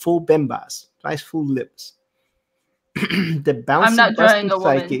nice full bembas, nice full lips. The bouncy I'm not drawing a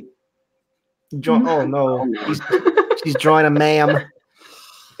psychic. Oh no, she's drawing a ma'am.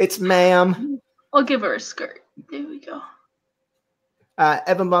 It's ma'am. I'll give her a skirt. There we go.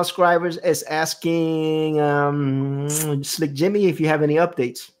 Evan Von Scribers is asking Slick Jimmy if you have any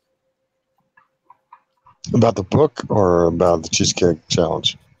updates about the book or about the cheesecake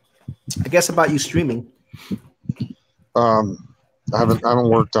challenge. I guess about you streaming. I haven't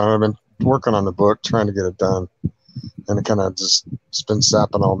worked on it. I've been working on the book, trying to get it done, and it kind of just it's been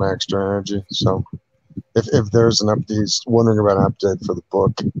sapping all my extra energy. So, if there's an update, he's wondering about an update for the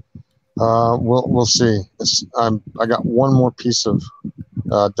book. We'll see. I got one more piece of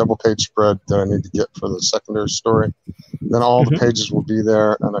double page spread that I need to get for the secondary story. Then all the pages will be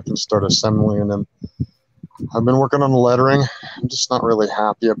there, and I can start assembling them. I've been working on the lettering. I'm just not really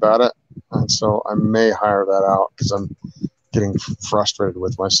happy about it, and so I may hire that out because I'm getting frustrated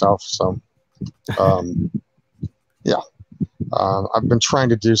with myself. So, yeah, I've been trying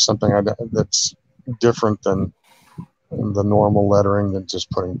to do something that's different than the normal lettering than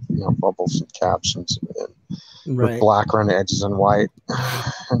just putting bubbles and captions with black around the edges and white,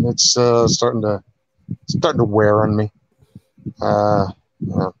 and it's starting to wear on me. Yeah.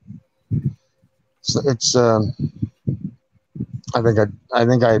 So it's I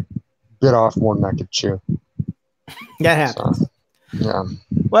think I bit off more than I could chew. That happens. So, yeah.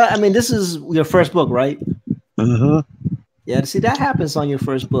 Well, I mean, this is your first book, right? Mm-hmm. Yeah. See, that happens on your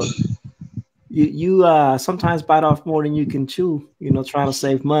first book. You sometimes bite off more than you can chew. Trying to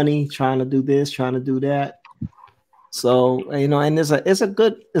save money, trying to do this, trying to do that. So and it's a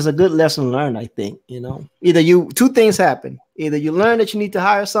good lesson learned. I think either two things happen. Either you learn that you need to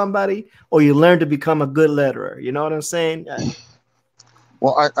hire somebody, or you learn to become a good letterer. You know what I'm saying?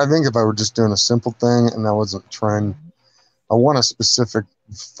 Well, I think if I were just doing a simple thing and I wasn't trying, I want a specific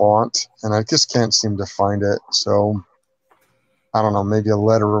font, and I just can't seem to find it. So I don't know. Maybe a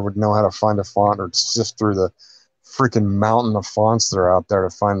letterer would know how to find a font, or sift through the freaking mountain of fonts that are out there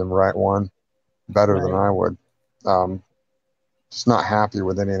to find the right one better than I would. Just not happy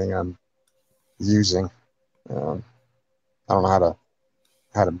with anything I'm using. I don't know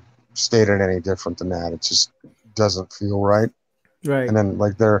how to state it any different than that. It just doesn't feel right. Right. And then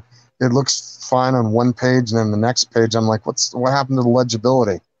it looks fine on one page, and then the next page I'm like, what happened to the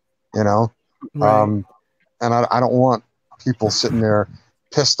legibility? Right. And I don't want people sitting there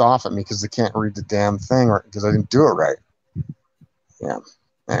pissed off at me because they can't read the damn thing or because I didn't do it right. Yeah.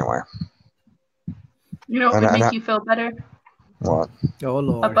 Anyway. You know what would make you feel better? What? Oh A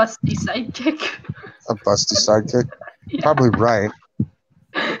Lord. busty sidekick. A busty sidekick? Yeah. Probably right.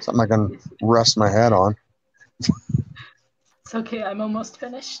 Something I can rest my head on. It's okay, I'm almost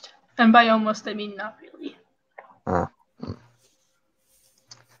finished. And by almost, I mean not really.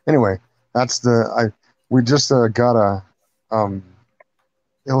 Anyway, that's we just got a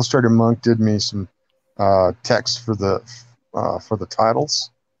Illustrator Monk did me some text for the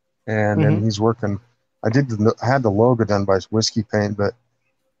titles, and then he's working. I had the logo done by Whiskey Paint, but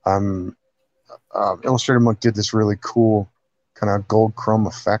Illustrator Monk did this really cool kind of gold chrome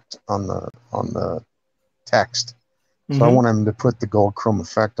effect on the text. So I want him to put the gold chrome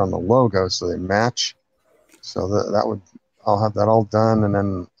effect on the logo so they match. So I'll have that all done, and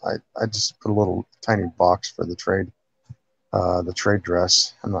then I just put a little tiny box for the trade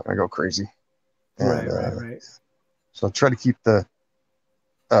dress. I'm not gonna go crazy. And, right. So I'll try to keep the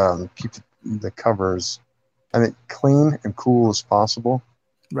covers, I think, clean and cool as possible.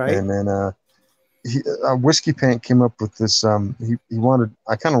 Right. And then Whiskey Paint came up with this. He wanted.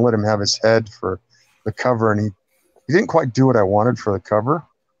 I kind of let him have his head for the cover, and he didn't quite do what I wanted for the cover,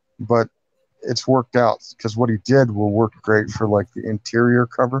 but it's worked out because what he did will work great for like the interior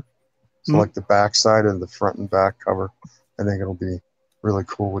cover. So like the back side and the front and back cover. I think it'll be really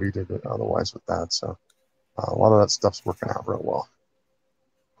cool what he did otherwise with that. So a lot of that stuff's working out real well.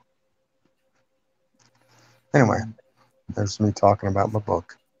 Anyway, there's me talking about my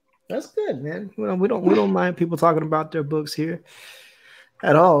book. That's good, man. We don't mind people talking about their books here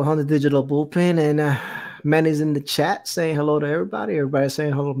at all on the Digital Bullpen. And Manny's in the chat saying hello to everybody. Everybody's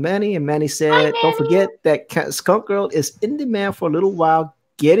saying hello to Manny. And Manny said, Hi, Manny. Don't forget that Skunk Girl is in demand for a little while.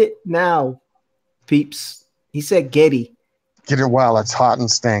 Get it now, peeps. He said Getty. Get it while it's hot and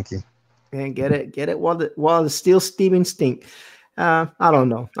stanky. And get it while it's still steaming stink. I don't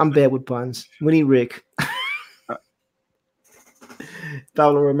know. I'm bad with puns. We need Rick.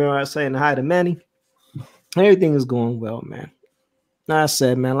 Pablo Romero saying hi to Manny. Everything is going well, man. Like I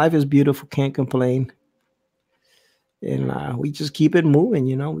said, man, life is beautiful. Can't complain. And we just keep it moving,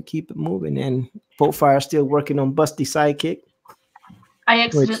 we keep it moving. And Potfire is still working on Busty Sidekick. I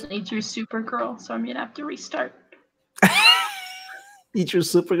accidentally drew Supergirl, so I'm going to have to restart. You drew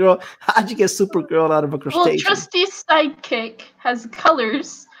Supergirl? How'd you get Supergirl out of a crustacean? Well, Trusty's Sidekick has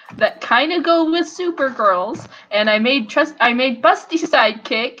colors that kind of go with Supergirl's, and I made Busty's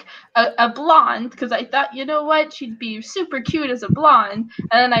Sidekick a blonde because I thought, you know what, she'd be super cute as a blonde, and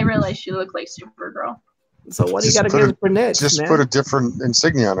then I realized she looked like Supergirl. So what do you got to give for next? Just put a different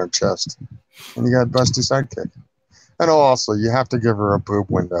insignia on her chest, and you got Busty Sidekick. And also, you have to give her a boob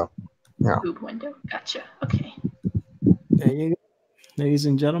window. Yeah. Boob window, gotcha. Okay. There you go, ladies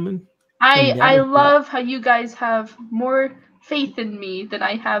and gentlemen. I love how you guys have more faith in me than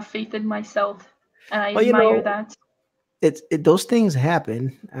I have faith in myself, and I admire that. Those things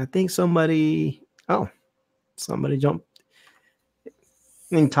happen. I think somebody jumped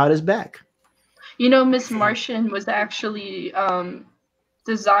and Todd is back. Miss Martian was actually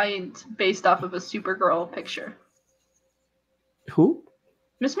designed based off of a Supergirl picture. Who?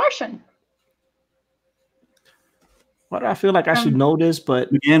 Miss Martian. Why do I feel like I should know this? But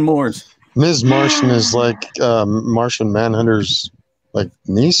Ann Moore's. Ms. Martian is like Martian Manhunter's like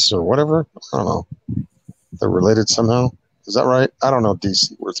niece or whatever. I don't know. They're related somehow. Is that right? I don't know.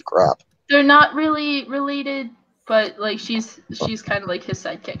 DC worth a crap. They're not really related, but like she's kind of like his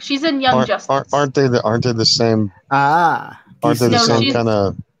sidekick. She's in Young Justice. Aren't they the same? Aren't they the same kind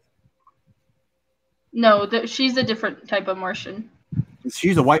of? No, she's a different type of Martian.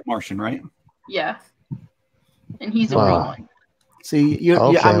 She's a white Martian, right? Yeah, and he's a green one. See,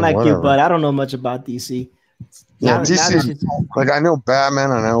 I'm like you, but I don't know much about DC. Yeah, DC. Like I know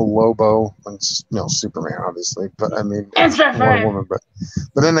Batman, I know Lobo, and Superman, obviously. But I mean, Wonder Woman. But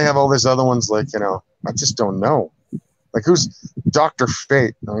then they have all these other ones, like I just don't know. Like who's Dr.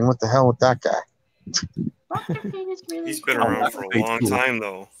 Fate? I mean, what the hell with that guy? Dr. Fate is really He's been around for a long time,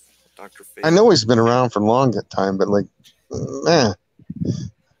 though. Dr. Fate. I know he's been around for a long time, but like, man.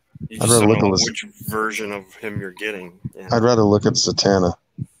 You just don't know which version of him you're getting. Yeah. I'd rather look at Satana.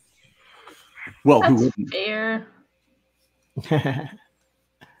 Well, That's who wouldn't? fair.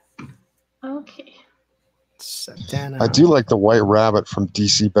 Okay. Satana. I do like the White Rabbit from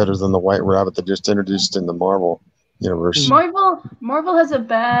DC better than the White Rabbit that just introduced in the Marvel universe. Marvel has a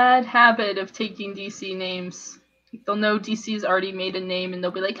bad habit of taking DC names. They'll know DC's already made a name, and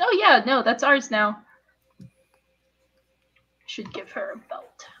they'll be like, "Oh yeah, no, that's ours now." Should give her a belt.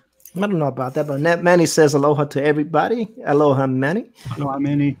 I don't know about that, but Manny says aloha to everybody. Aloha, Manny. Aloha,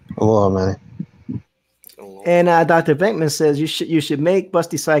 Manny. Aloha, Manny. And Dr. Venkman says you should make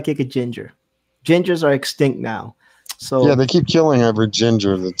Busty Sidekick a ginger. Gingers are extinct now. So yeah, they keep killing every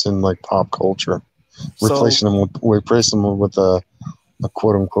ginger that's in like pop culture, replacing them with a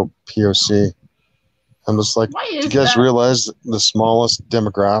quote unquote POC. I'm just like, Why do is you guys that? realize the smallest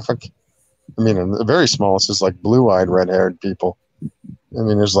demographic? I mean, the very smallest is like blue-eyed, red-haired people. I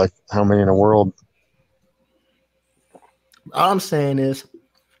mean, there's like how many in the world? all I'm saying is,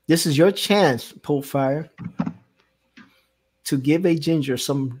 this is your chance, Pope Fire, to give a ginger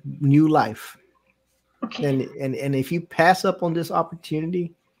some new life. Okay. And if you pass up on this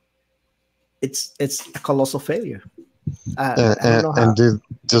opportunity, it's a colossal failure. I don't know how. And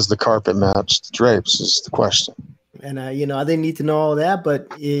does the carpet match the drapes? Is the question. And I didn't need to know all that, but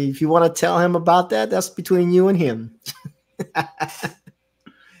if you want to tell him about that, that's between you and him.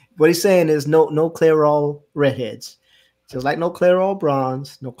 What he's saying is no Clairol redheads. Just like no Clairol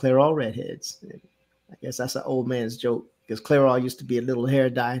bronze, no Clairol redheads. I guess that's an old man's joke because Clairol used to be a little hair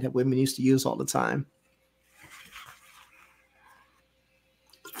dye that women used to use all the time.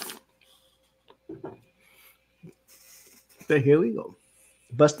 So here we go.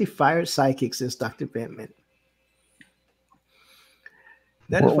 Busty Fire Psychic, says Dr. Bentman.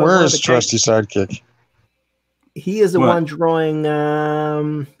 Where is Trusty Sidekick? He is the one drawing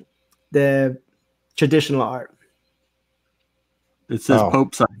the traditional art. It says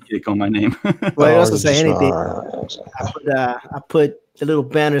Pope Sidekick on my name. Well, it doesn't say anything. I put a little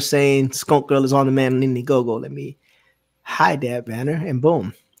banner saying Skunk Girl is on the man and Indiegogo. Let me hide that banner and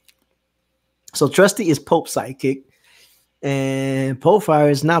boom. So Trusty is Pope Sidekick. And Polefire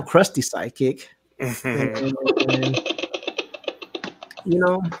is now Krusty Sidekick.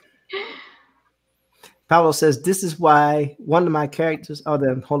 and, Pablo says, this is why one of my characters. Oh,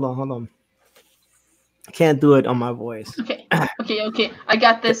 then hold on. I can't do it on my voice. Okay. I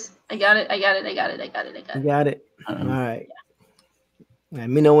got this. I got it. You got it. All right. Let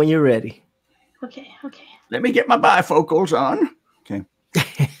me know when you're ready. Okay. Let me get my bifocals on. Okay.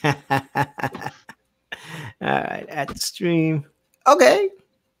 All right, at the stream. Okay.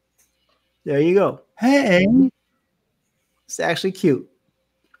 There you go. Hey. It's actually cute.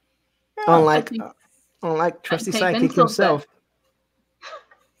 Unlike Trusty Sidekick himself.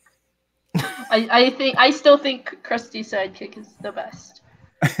 I still think Krusty Sidekick is the best.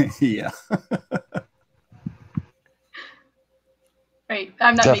 Yeah. Right.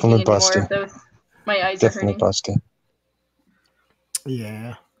 I'm not Definitely making any busty. more of those. My eyes Definitely are hurting. busty.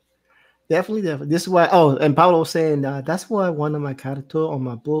 Yeah. Definitely. This is why. Oh, and Pablo was saying that's why one of my characters on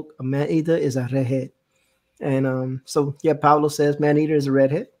my book, a man eater, is a redhead. And so yeah, Pablo says man eater is a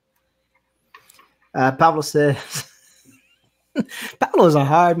redhead. Pablo says Pablo is a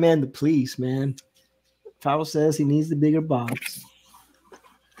hard man to please, man. Pablo says he needs the bigger bobs.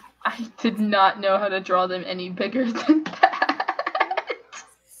 I did not know how to draw them any bigger than that.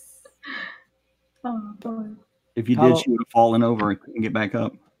 Oh boy. If you did, she would have fallen over and couldn't get back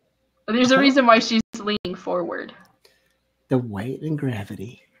up. There's a reason why she's leaning forward. The weight and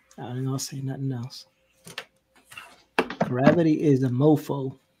gravity. I don't know, say nothing else. Gravity is a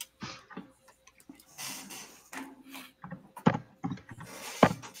mofo.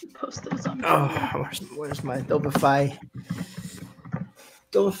 Post those on. Oh, where's my Dobify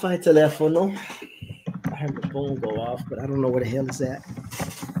telefono? I heard the phone go off, but I don't know where the hell it's at.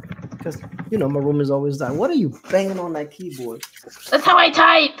 Because my room is always dark. What are you banging on that keyboard? That's how I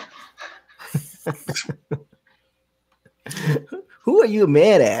type. Who are you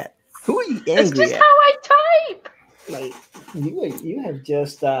mad at? Who are you angry at? That's just how I type. Like you have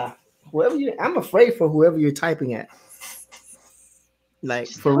just whoever you. I'm afraid for whoever you're typing at. Like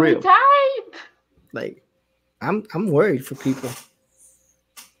just for real. Type. Like I'm worried for people.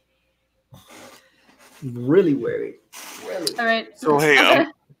 I'm really worried. Really. All right. So hey,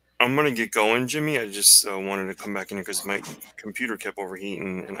 I'm gonna get going, Jimmy. I just wanted to come back in here because my computer kept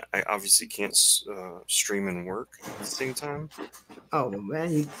overheating, and I obviously can't stream and work at the same time. Oh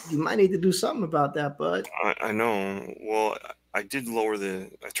man, you might need to do something about that, bud. I know. Well, I did I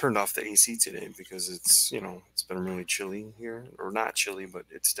turned off the AC today because it's it's been really chilly here, or not chilly, but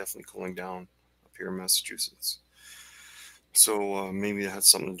it's definitely cooling down up here in Massachusetts. So maybe it had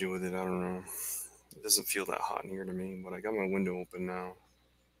something to do with it. I don't know. It doesn't feel that hot in here to me, but I got my window open now.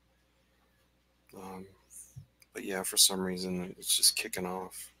 But yeah, for some reason it's just kicking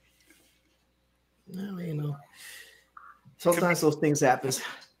off. Well, sometimes those things happen.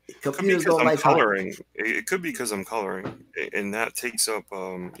 Computers don't like coloring. It could be because I'm coloring, and that takes up.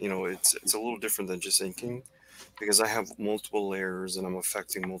 It's a little different than just inking, because I have multiple layers and I'm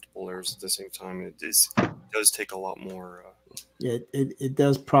affecting multiple layers at the same time. It does take a lot more. Yeah, it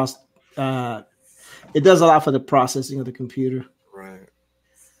does it does a lot for the processing of the computer. Right.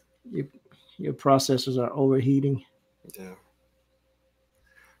 Your processors are overheating. Yeah.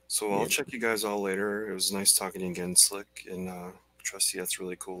 So I'll check you guys all later. It was nice talking to you again, Slick, and Trusty. That's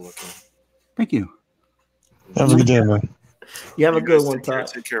really cool looking. Thank you. Have a good day, man. You have a You good guys one, take care. Todd.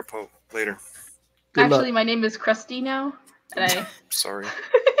 Take care, Poe. Later. Good Actually, luck. my name is Krusty now, and I. Sorry.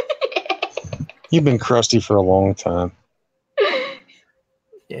 You've been crusty for a long time.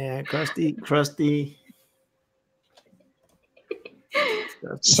 Yeah, crusty.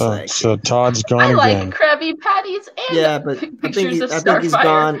 So Todd's gone I like again. Krabby Patties and Yeah, but I think pictures of I think he's Starfire.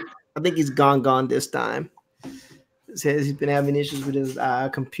 gone. I think he's gone this time. It says he's been having issues with his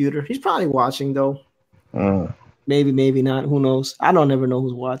computer. He's probably watching though. Maybe not. Who knows? I don't ever know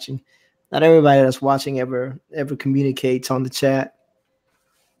who's watching. Not everybody that's watching ever communicates on the chat.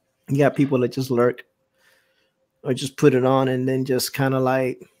 You got people that just lurk or just put it on and then just kind of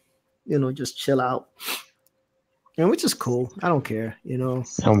like, just chill out. And which is cool. I don't care,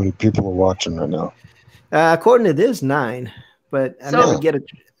 How many people are watching right now? According to this, 9, but I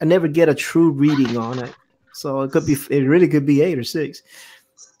never get a true reading on it. So it really could be 8 or 6.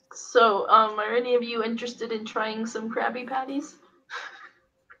 So, are any of you interested in trying some Krabby Patties?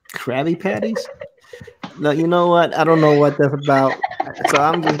 Krabby Patties? No, you know what? I don't know what that's about. So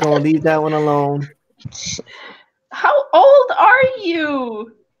I'm just gonna leave that one alone. How old are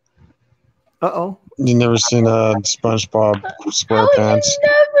you? Uh-oh. You never seen SpongeBob SquarePants? How have you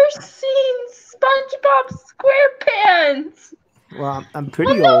never seen SpongeBob SquarePants? Well, I'm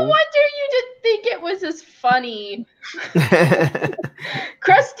pretty No old. wonder you didn't think it was as funny.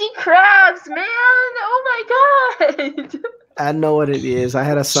 Krusty Krabs, man! Oh my god! I know what it is. I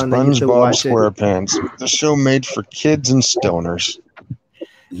had a son that used to SpongeBob watch it. SquarePants, the show made for kids and stoners.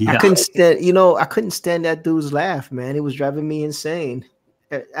 Yeah. I couldn't stand that dude's laugh, man. It was driving me insane.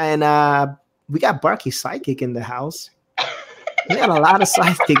 And we got Barky Psychic in the house. We got a lot of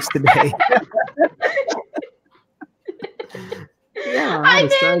sidekicks today. Yeah, Hi,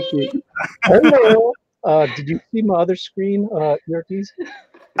 Manny. Hello. Did you see my other screen, Ortiz?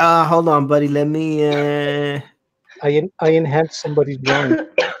 Hold on, buddy. Let me. I enhanced somebody's drawing.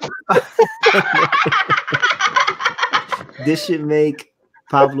 This should make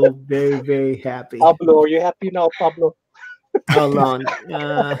Pablo very, very happy. Pablo, are you happy now, Pablo? Hold on.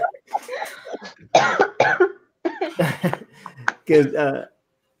 Because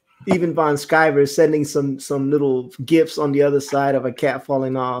even Von Skyver is sending some little gifs on the other side of a cat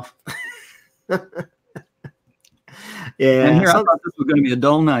falling off. Yeah. And here I thought this was going to be a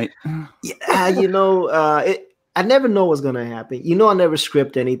dull night. Yeah, I never know what's gonna happen. I never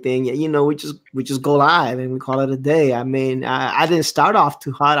script anything. We just go live and we call it a day. I mean, I didn't start off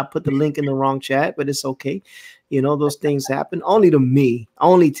too hot. I put the link in the wrong chat, but it's okay. Those things happen only to me,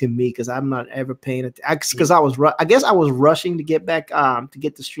 because I'm not ever paying it. Because I guess I was rushing to get back to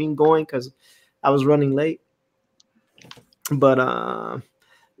get the stream going because I was running late. But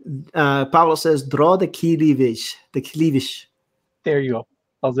Pablo says, draw the cleavage. There you go.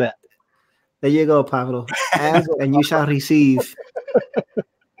 How's that? There you go, Pablo. Ask and you shall receive.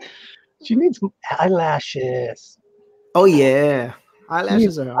 She needs some eyelashes. Oh yeah,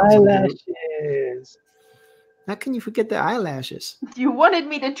 eyelashes are awesome. Eyelashes. How can you forget the eyelashes? You wanted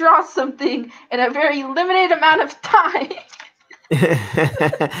me to draw something in a very limited amount of time.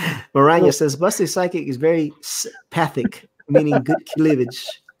 Maranya says, Busty Psychic is very pathic, meaning good cleavage.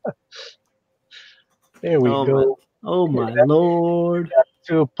 There we go. My Lord.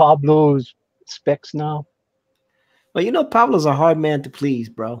 To Pablo's specs now. Well, Pablo's a hard man to please,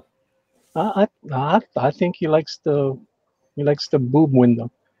 bro. I think he likes the boob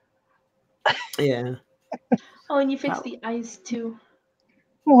window. Yeah. Oh, and you fixed the eyes too.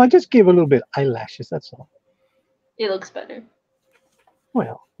 Oh, I just gave a little bit eyelashes. That's all. It looks better.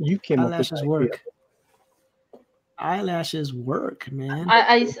 Well, you came eyelashes up with work. Eyelashes work, man.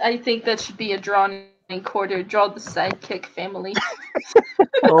 I think that should be a drawn quarter. Draw the sidekick family.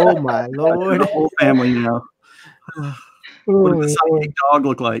 Oh my Lord. The whole family now. What does the sidekick dog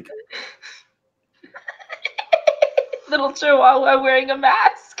look like? Little chihuahua wearing a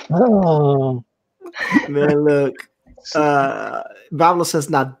mask. Oh. Man, look. Pablo says,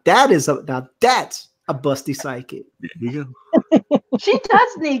 now that's a busty psychic. There you go. She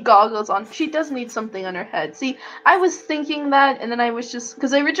does need goggles on. She does need something on her head. See, I was thinking that, and then I was just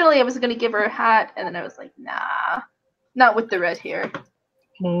because originally I was gonna give her a hat, and then I was like, nah, not with the red hair.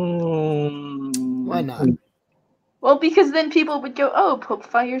 Why not? Well, because then people would go, oh, Pope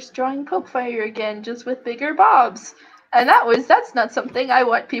Fire's drawing Pope Fire again, just with bigger bobs. And that's not something I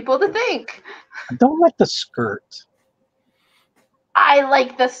want people to think. Don't like the skirt. I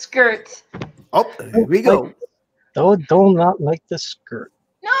like the skirt. Oh, here we go. Don't not like the skirt.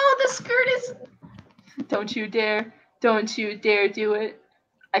 No, the skirt is Don't you dare. Don't you dare do it.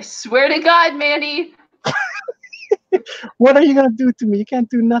 I swear to God, Manny. What are you gonna do to me? You can't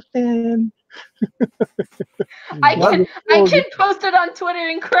do nothing. I What? can post it on Twitter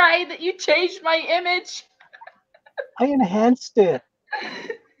and cry that you changed my image. I enhanced it.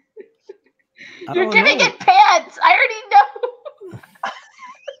 You're giving it pants. I already know.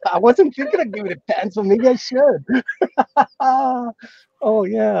 I wasn't thinking of giving it pants, so maybe I should. Oh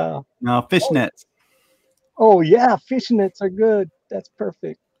yeah. No, fishnets. Oh yeah, fishnets are good. That's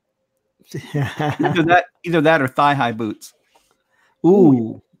perfect. Either that or thigh-high boots.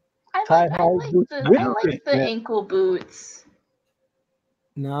 Ooh. I Tie-high like boots the, with I like the fishnet. ankle boots.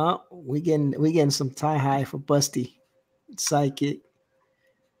 No, we getting some tie high for Busty. Psychic.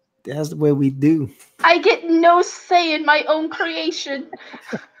 That's the way we do. I get no say in my own creation.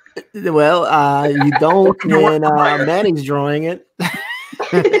 Well, you don't, and Manny's drawing it.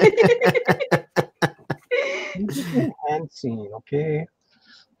 Enhancing, okay.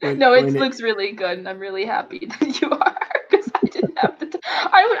 No, it looks really good, and I'm really happy that you are, because I didn't have the time.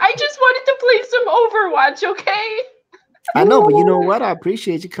 I just wanted to play some Overwatch, okay? I know, but you know what? I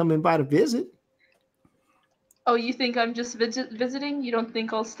appreciate you coming by to visit. Oh, you think I'm just visiting? You don't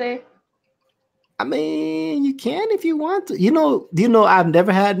think I'll stay? I mean, you can if you want to. Do you know I've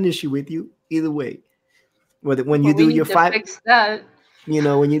never had an issue with you either way. Whether when you do your fight, fix that.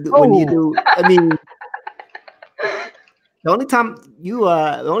 when you do. I mean, the only time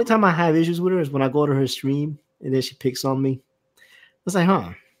I have issues with her is when I go to her stream and then she picks on me. I was like,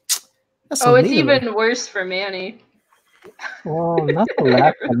 huh? That's so it's mean of her. even worse for Manny. Well, not the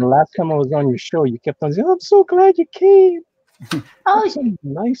last time. The last time I was on your show, you kept on saying, "I'm so glad you came." Oh, so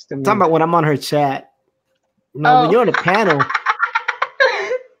nice to me. Talking about when I'm on her chat. No, when you're on the panel.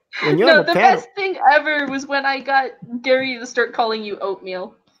 When you're on the panel. Best thing ever was when I got Gary to start calling you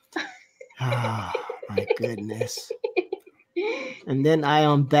oatmeal. Oh my goodness. And then I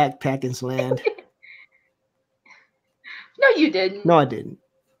on Backpacking's Land. No, you didn't. No, I didn't.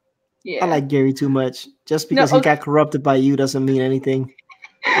 Yeah. I like Gary too much. Just because he got corrupted by you doesn't mean anything.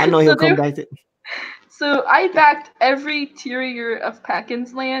 I know he'll come back to. So I backed every tier of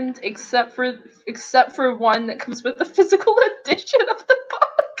Packin's Land except for one that comes with a physical edition of the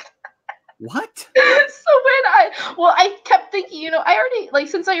book. What? So I kept thinking,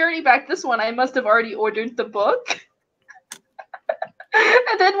 since I already backed this one, I must have already ordered the book.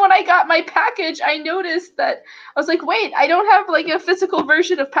 And then when I got my package, I noticed that I was like, wait, I don't have like a physical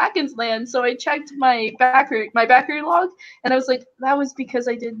version of Packin's Land. So I checked my backer log, and I was like, that was because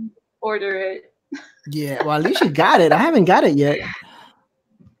I didn't order it. Yeah, well, at least you got it. I haven't got it yet.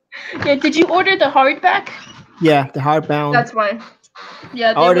 Yeah, did you order the hardback? Yeah, the hardbound. That's why.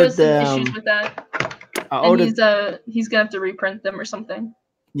 Yeah, there was some issues with that. He's gonna have to reprint them or something.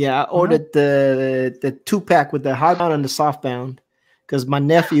 Yeah, I ordered the 2-pack with the hardbound and the softbound because my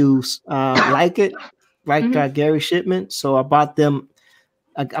nephews like Gary Shipment, so I bought them.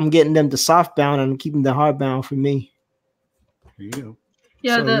 I'm getting them the softbound and I'm keeping the hardbound for me. There you go.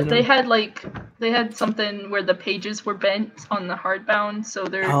 Yeah, So, they had something where the pages were bent on the hardbound, so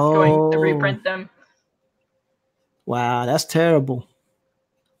they're going to reprint them. Wow, that's terrible.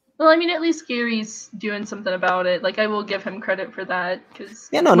 Well, I mean, at least Gary's doing something about it. Like, I will give him credit for that because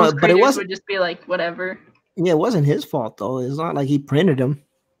but it wasn't. Would just be like whatever. Yeah, it wasn't his fault though. It's not like he printed them.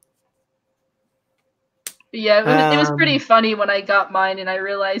 But yeah, it was pretty funny when I got mine and I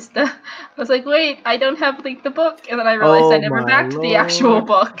realized that I was like, wait, I don't have the book, and then I realized I never backed the actual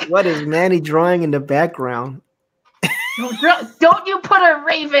book. What is Manny drawing in the background? Don't you put a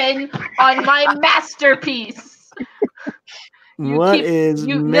raven on my masterpiece? What is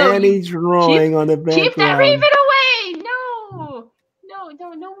Manny drawing on the background? Keep that raven away!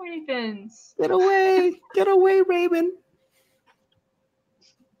 No ravens. Get away, Raven.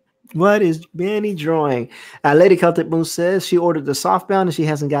 What is Manny drawing? Lady Celtic Moon says she ordered the softbound and she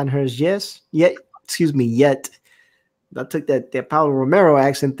hasn't gotten hers yet. I took that Paulo Romero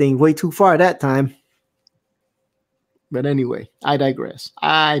accent thing way too far that time. But anyway, I digress.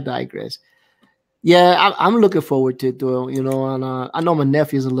 Yeah, I'm looking forward to it, though. And I know my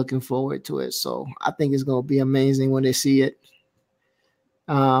nephews are looking forward to it, so I think it's gonna be amazing when they see it.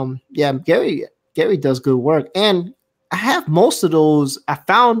 Yeah, Gary does good work, and I have most of those. I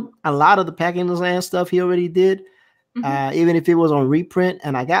found a lot of the Packin's Land stuff he already did, even if it was on reprint,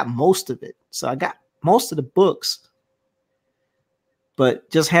 and I got most of it. So I got most of the books, but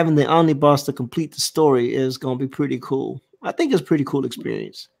just having the omnibus to complete the story is gonna be pretty cool. I think it's a pretty cool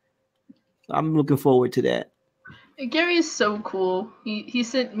experience. I'm looking forward to that. Gary is so cool. He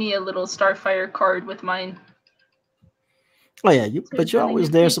sent me a little Starfire card with mine. Oh yeah, but you're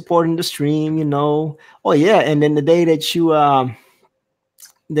always there supporting the stream, you know. Oh yeah, and then the day that you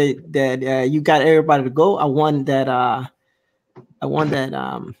you got everybody to go, I won that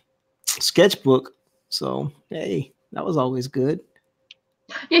sketchbook. So hey, that was always good.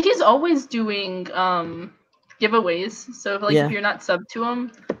 Yeah, he's always doing giveaways. So if you're not sub to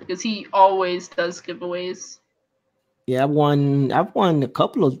him, because he always does giveaways. Yeah, I've won a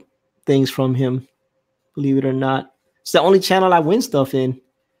couple of things from him, believe it or not. It's the only channel I win stuff in.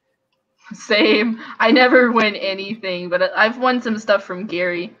 Same. I never win anything, but I've won some stuff from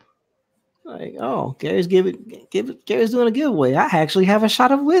Gary. Like, oh, Gary's doing a giveaway. I actually have a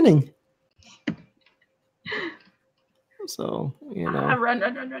shot of winning. So, you know. Run.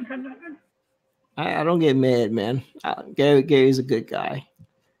 I don't get mad, man. Gary's a good guy.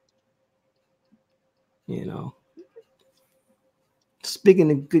 You know.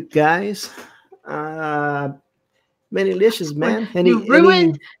 Speaking of good guys, Manylicious, man. You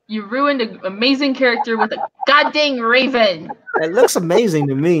ruined an amazing character with a goddamn raven. It looks amazing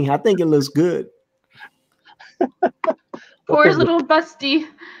to me. I think it looks good. Poor little Busty,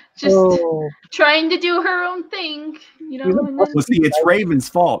 just trying to do her own thing, you know. Well, see, it's Raven's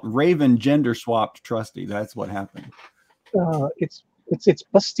fault. Raven gender swapped Trusty. That's what happened. It's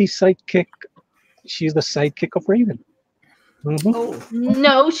Busty's sidekick. She's the sidekick of Raven. Mm-hmm. Oh.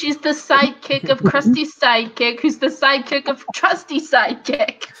 No, she's the sidekick of Krusty's sidekick, who's the sidekick of Trusty's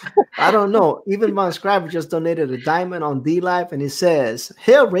sidekick. I don't know. Even my subscriber just donated a diamond on DLive, and it says,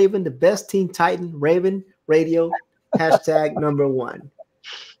 "Hail Raven, the best Teen Titan, Raven Radio, #1."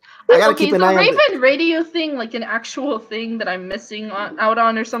 I gotta keep an eye on the Raven Radio thing, like an actual thing that I'm missing out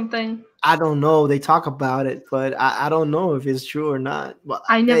on or something. I don't know. They talk about it, but I don't know if it's true or not. But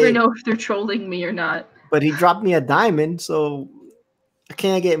I never know if they're trolling me or not. But he dropped me a diamond, so I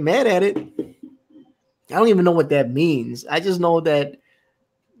can't get mad at it. I don't even know what that means. I just know that,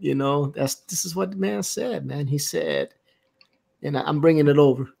 you know, this is what the man said, man. He said, and I'm bringing it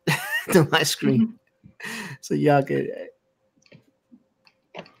over to my screen so y'all can.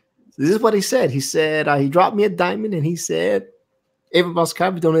 This is what he said. He said he dropped me a diamond, and he said, "Every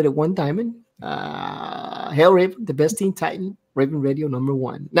subscriber donated 1 diamond. Hail Raven, the best Teen Titan, Raven Radio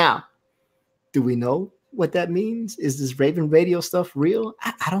 #1." Now, do we know what that means? Is this Raven Radio stuff real?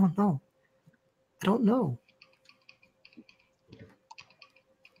 I don't know. I don't know.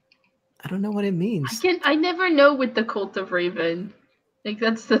 I don't know what it means. I never know with the Cult of Raven. Like,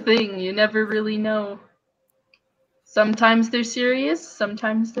 that's the thing. You never really know. Sometimes they're serious.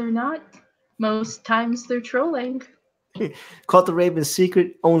 Sometimes they're not. Most times they're trolling. Cult of Raven's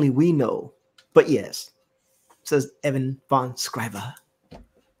secret only we know. But yes, says Evan Von Scriver.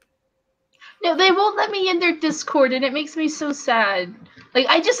 No, they won't let me in their Discord, and it makes me so sad. Like,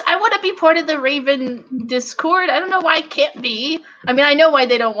 I want to be part of the Raven Discord. I don't know why I can't be. I mean, I know why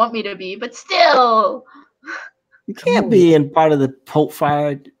they don't want me to be, but still. You can't be in part of the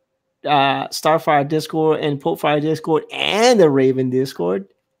Starfire Discord and Potefire Discord and the Raven Discord.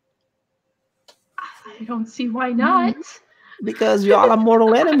 I don't see why not. Because y'all are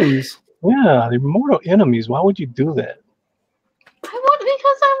mortal enemies. Yeah, they're mortal enemies. Why would you do that?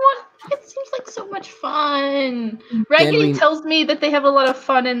 It seems like so much fun. Raggedy tells me that they have a lot of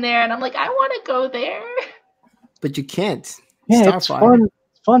fun in there, and I'm like, I want to go there. But you can't. Yeah, it's fun.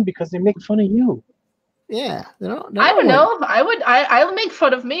 It's fun because they make fun of you. Yeah, I don't know. I'll make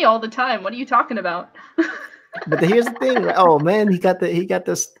fun of me all the time. What are you talking about? But here's the thing. Oh man, he got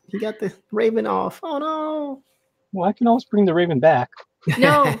the Raven off. Oh no. Well, I can always bring the Raven back.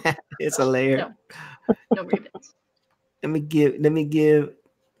 No, it's a layer. No Ravens. Let me give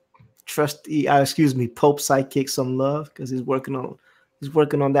Trusty, Pope Sidekick some love because he's working on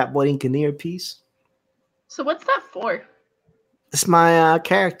that Void Engineer piece. So what's that for? It's my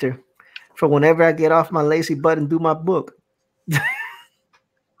character for whenever I get off my lazy butt and do my book. Fair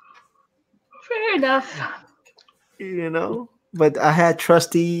enough. You know, but I had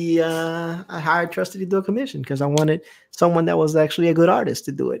Trusty. I hired Trusty to do a commission because I wanted someone that was actually a good artist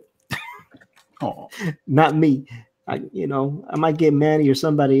to do it. Oh, not me. I might get Manny or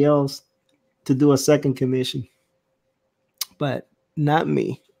somebody else to do a second commission, but not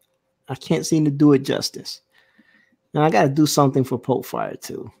me. I can't seem to do it justice. Now I got to do something for Potefire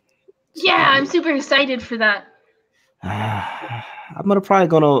too. Yeah, I'm super excited for that. I'm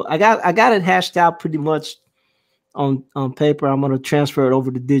probably I got it hashed out pretty much on paper. I'm gonna transfer it over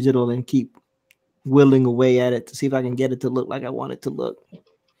to digital and keep whittling away at it to see if I can get it to look like I want it to look.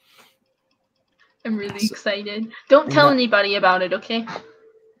 I'm really excited. Don't tell anybody about it, okay?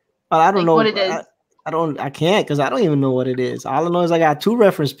 I don't know what it is. I can't because I don't even know what it is. All I know is I got 2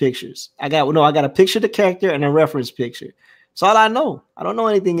 reference pictures. I got a picture of the character and a reference picture. That's all I know. I don't know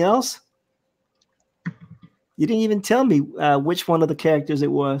anything else. You didn't even tell me which one of the characters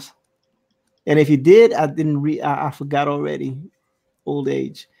it was. And if you did, I didn't I forgot already. Old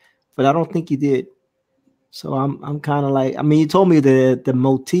age. But I don't think you did. So I'm kind of like, I mean, you told me the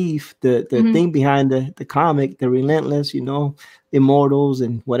motif, the thing behind the comic, the relentless, immortals,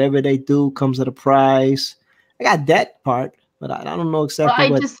 and whatever they do comes at a price. I got that part, but I don't know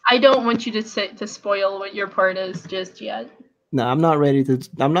exactly I don't want you to spoil what your part is just yet. No, I'm not ready to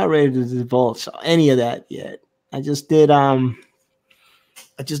divulge any of that yet. I just did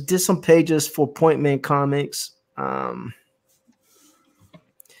some pages for Point Man Comics.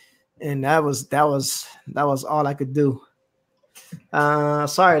 And that was all I could do.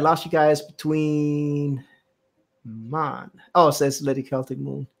 Sorry, I lost you guys between it says Lady Celtic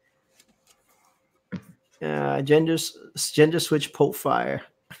Moon. Gender switch Pope Fire.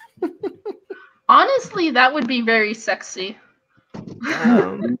 Honestly, that would be very sexy. Okay.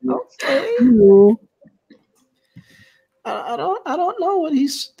 I don't know what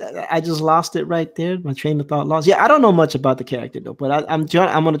I just lost it right there. My train of thought lost. Yeah, I don't know much about the character though, but I'm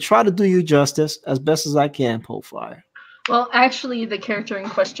going to try to do you justice as best as I can, Pope Fire. Well, actually, the character in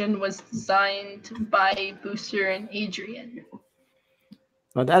question was designed by Booster and Adrian.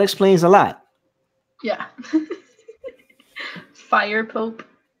 Well, that explains a lot. Yeah. Fire Pope.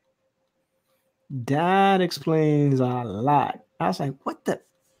 That explains a lot. I was like, what the?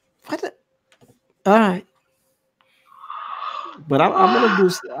 All right. But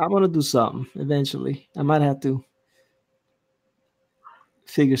I'm gonna do something eventually. I might have to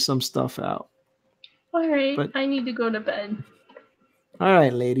figure some stuff out. All right, but I need to go to bed. All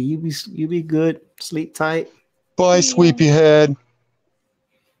right, lady, you be good. Sleep tight. Bye, sleepyhead.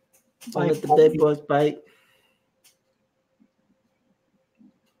 Don't let the bed bugs bite.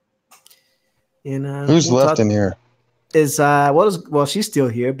 And who's left in here? Is she's still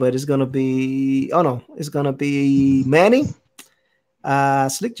here, but it's gonna be Manny,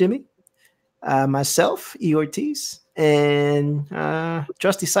 Slick Jimmy, myself, E. Ortiz, and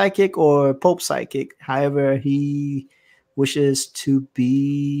Trusty Psychic or Pope Psychic, however he wishes to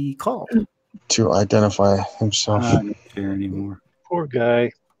be called. To identify himself. I don't care anymore. Poor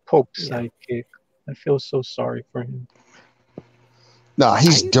guy, Pope Psychic. I feel so sorry for him. No,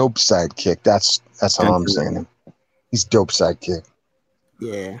 he's dope sidekick. That's how I'm saying him. He's dope sidekick.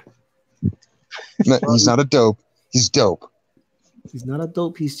 Yeah. No, he's not a dope. He's dope. He's not a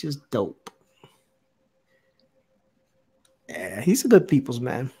dope. He's just dope. Yeah, he's a good people's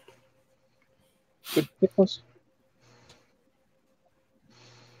man. Good people's.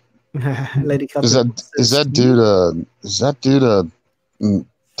 Lady is that dude a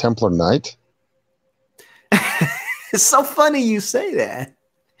Templar Knight? It's so funny you say that.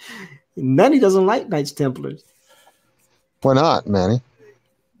 Manny doesn't like Knights Templars. Why not, Manny?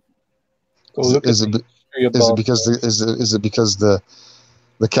 Is it because the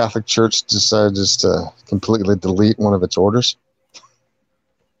Catholic Church decided just to completely delete one of its orders?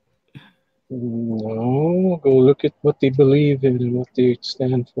 No, go look at what they believe in and what they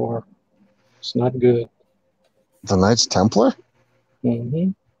stand for. It's not good. The Knights Templar? Mm-hmm.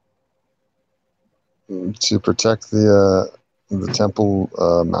 To protect the Temple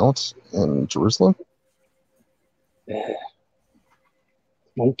Mount in Jerusalem?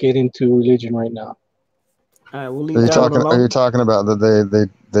 Won't get into religion right now. All right, we'll leave Are you alone. talking about that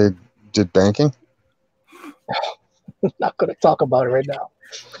they did banking? Not going to talk about it right now.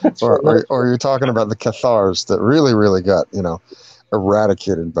 Or are you talking about the Cathars that really, really got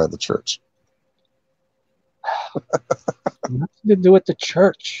eradicated by the church? Nothing to do with the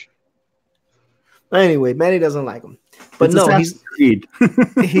church. Anyway, Manny doesn't like him. But no,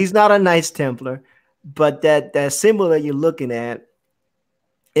 he's not a Knights Templar. But that symbol that you're looking at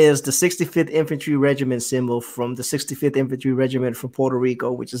is the 65th Infantry Regiment symbol from the 65th Infantry Regiment from Puerto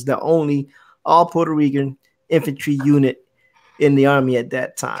Rico, which is the only all Puerto Rican infantry unit in the army at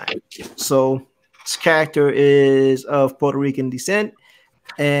that time. So his character is of Puerto Rican descent,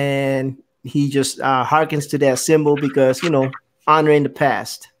 and he just harkens to that symbol because, honoring the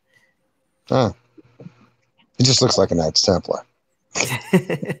past. Huh. He just looks like a Knights Templar.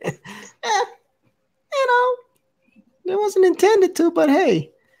 It wasn't intended to, but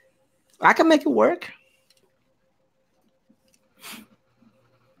hey, I can make it work.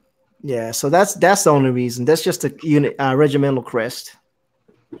 Yeah, so that's the only reason. That's just a unit regimental crest.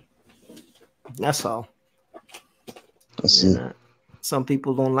 That's all. I see. Some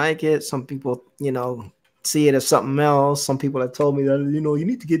people don't like it. Some people, see it as something else. Some people have told me that, you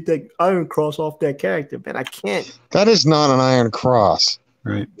need to get that Iron Cross off that character, but I can't. That is not an Iron Cross.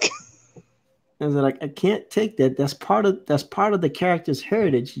 Right. And they're like, I can't take that. That's part of the character's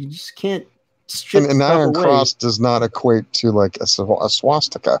heritage. You just can't strip And an stuff Iron away. Cross does not equate to like a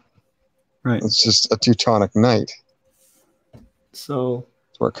swastika. Right. It's just a Teutonic knight. So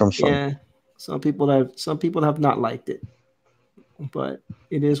That's where it comes from. yeah, some people have not liked it, but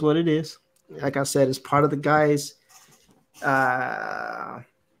it is what it is. Like I said, it's part of the guys. Did I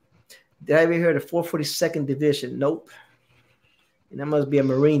ever hear the 442nd Division? Nope. And that must be a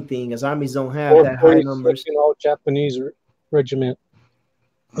Marine thing, because armies don't have that high numbers. All Japanese regiment.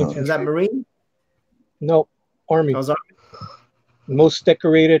 Is that Marine? No, Army. Army. Most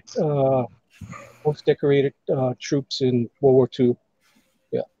decorated troops in World War II.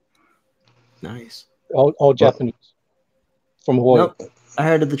 Yeah. Nice. All Japanese from Hawaii. Nope. I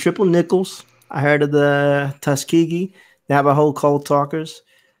heard of the Triple Nickels. I heard of the Tuskegee, Navajo Cold Talkers,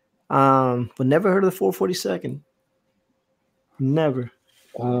 but never heard of the 442nd. Never.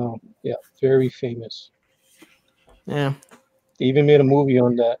 Yeah, very famous. Yeah. They even made a movie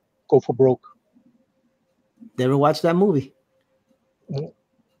on that. Go for Broke. Never watched that movie. Mm.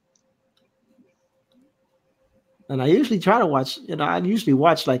 And I usually try to watch. I usually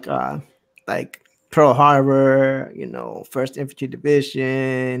watch like Pearl Harbor, First Infantry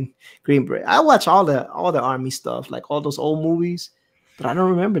Division, Green Beret. I watch all the Army stuff, like all those old movies, but I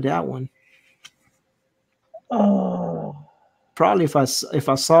don't remember that one. Oh. Probably if I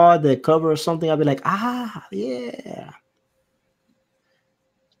saw the cover or something, I'd be like, yeah.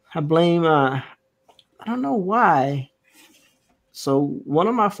 I blame. I don't know why. So one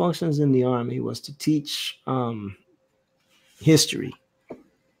of my functions in the Army was to teach history,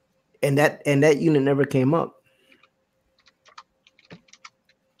 and that unit never came up.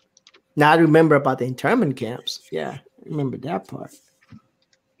 Now I remember about the internment camps. Yeah, I remember that part.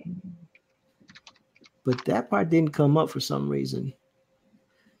 But that part didn't come up for some reason.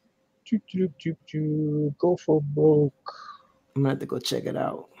 Go for Broke. I'm gonna have to go check it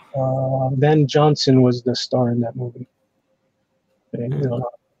out. Van Johnson was the star in that movie. I'm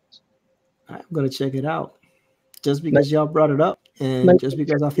gonna check it out. Just because y'all brought it up, and just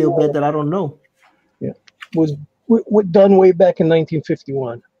because I feel bad that I don't know. Yeah, was done way back in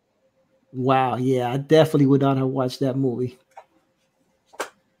 1951. Wow. Yeah, I definitely would not have watched that movie.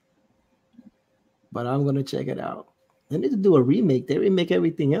 But I'm gonna check it out. They need to do a remake. They remake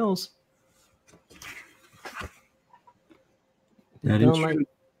everything else. They've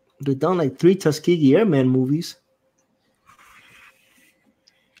done like 3 Tuskegee Airmen movies.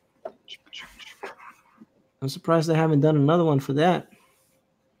 I'm surprised they haven't done another one for that.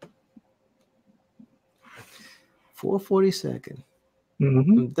 442nd.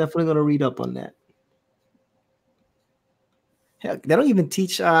 Mm-hmm. I'm definitely gonna read up on that. Heck, they don't even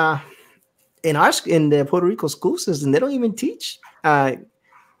teach in the Puerto Rico school system. They don't even teach the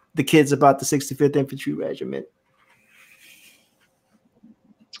kids about the 65th Infantry Regiment.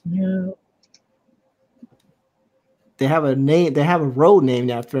 Yeah. They have a name. They have a road named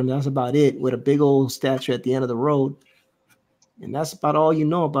after him. That's about it, with a big old statue at the end of the road. And that's about all you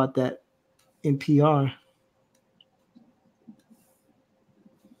know about that in PR.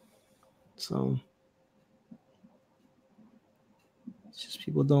 So it's just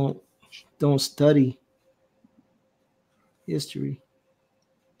people don't study history.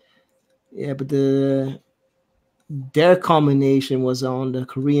 Yeah, but their culmination was on the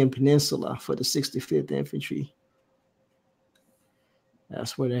Korean Peninsula for the 65th Infantry.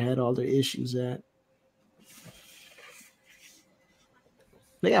 That's where they had all their issues at.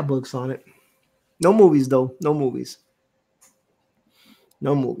 They got books on it. No movies, though. No movies.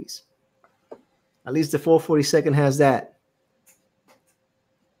 No movies. At least the 442nd has that.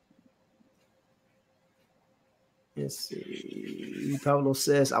 Let's see. Pablo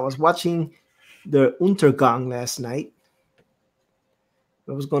says, I was watching the Untergang last night.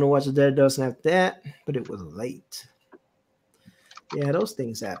 I was going to watch the Dead Dozen after that, but it was late. Yeah, those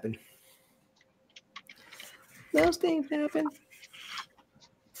things happen. Those things happen.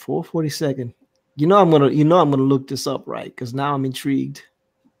 442nd. I'm gonna look this up, right? Because now I'm intrigued.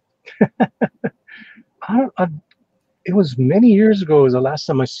 It was many years ago. Was the last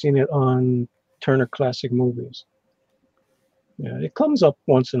time I seen it on Turner Classic Movies. Yeah, it comes up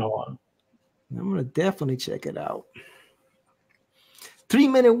once in a while. I'm gonna definitely check it out.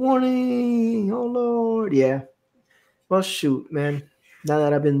 3-minute warning. Oh Lord, yeah. Well, shoot, man. Now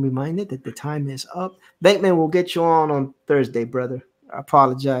that I've been reminded that the time is up, Bankman will get you on Thursday, brother. I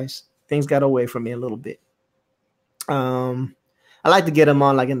apologize. Things got away from me a little bit. I like to get him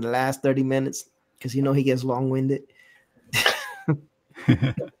on like in the last 30 minutes because he gets long-winded.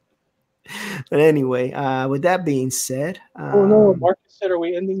 But anyway, with that being said, oh no, Marcus said, "Are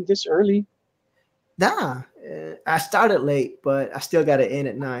we ending this early?" Nah, I started late, but I still got to end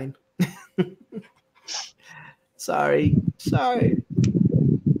at 9. Sorry.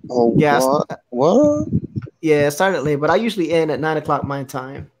 Oh, Yeah, what? yeah, I started late, but I usually end at 9 o'clock my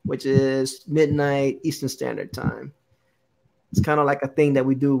time, which is midnight Eastern Standard Time. It's kind of like a thing that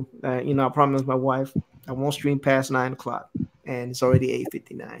we do. I promised my wife I won't stream past 9 o'clock, and it's already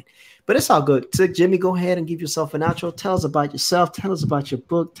 8:59. But it's all good. So, Jimmy, go ahead and give yourself an outro. Tell us about yourself. Tell us about your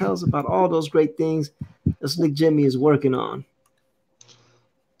book. Tell us about all those great things that Slick Jimmy is working on.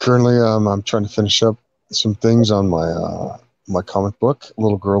 Currently, I'm trying to finish up some things on my comic book,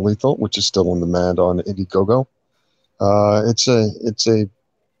 Little Girl Lethal, which is still in demand on Indiegogo. It's a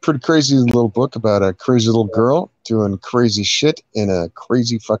pretty crazy little book about a crazy little girl doing crazy shit in a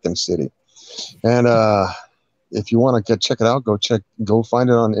crazy fucking city. And if you want to check it out, go find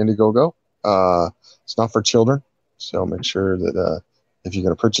it on Indiegogo. It's not for children, so make sure that if you're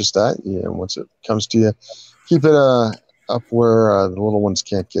going to purchase that, once it comes to you, keep it up where the little ones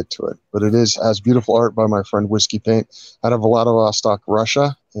can't get to it. But it has beautiful art by my friend Whiskey Paint out of Vladivostok,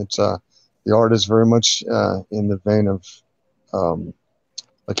 Russia. It's the art is very much in the vein of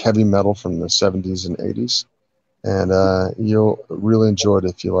like heavy metal from the 70s and 80s, and you'll really enjoy it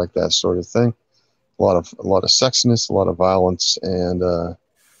if you like that sort of thing. A lot of sexiness, a lot of violence, and a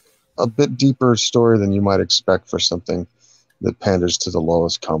bit deeper story than you might expect for something that panders to the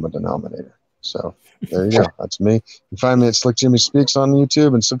lowest common denominator. So there you go. That's me. You can find me at Slick Jimmy Speaks on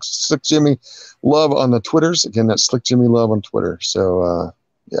YouTube and Slick Jimmy Love on the Twitters. Again, that's Slick Jimmy Love on Twitter. So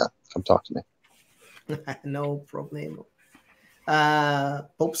yeah, come talk to me. No problemo.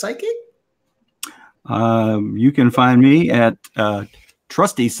 Pope Psychic? You can find me at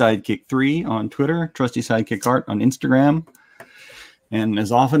Trusty Sidekick 3 on Twitter, Trusty Sidekick Art on Instagram, and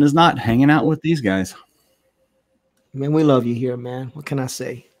as often as not, hanging out with these guys. Man, we love you here, man. What can I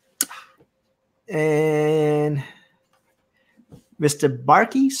say? And Mr.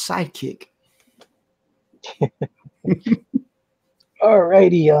 Barky Sidekick.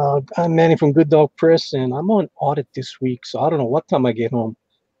 Alrighty, I'm Manny from Good Dog Press, and I'm on audit this week, so I don't know what time I get home.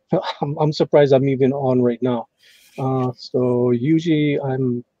 I'm surprised I'm even on right now. So usually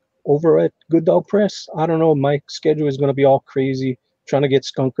I'm over at Good Dog Press. I don't know, my schedule is going to be all crazy, trying to get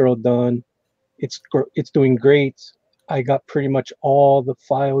Skunk Girl done. It's doing great. I got pretty much all the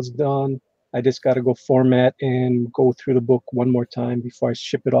files done. I just got to go format and go through the book one more time before I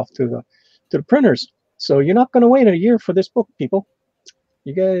ship it off to the printers. So you're not going to wait a year for this book, people.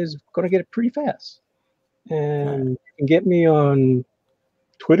 You guys going to get it pretty fast. And you can get me on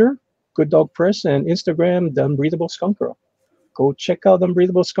Twitter, Good Dog Press, and Instagram, The Unbreathable Skunk Girl. Go check out The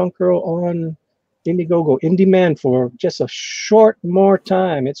Unbreathable Skunk Girl on Indiegogo, in demand for just a short more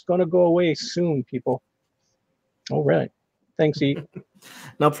time. It's going to go away soon, people. All right. Thanks, E.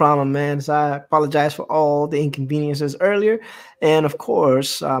 No problem, man. So I apologize for all the inconveniences earlier. And of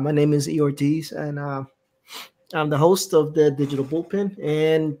course, my name is E. Ortiz, and I'm the host of the Digital Bullpen.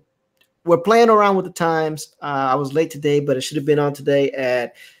 And we're playing around with the times. I was late today, but it should have been on today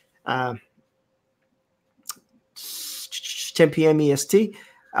at 10 p.m. EST.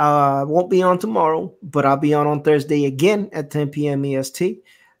 Won't be on tomorrow, but I'll be on Thursday again at 10 p.m. EST. You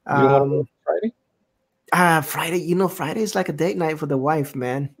want to go Friday? Friday, Friday is like a date night for the wife,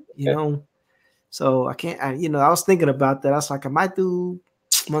 man. You know, so I can't. I was thinking about that. I was like, I might do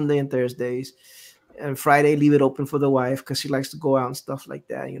Monday and Thursdays, and Friday leave it open for the wife because she likes to go out and stuff like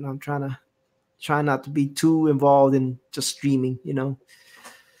that. I'm try not to be too involved in just streaming. And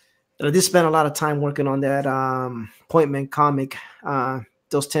I did spend a lot of time working on that Appointment comic,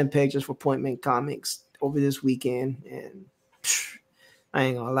 those 10 pages for Appointment Comics over this weekend, and I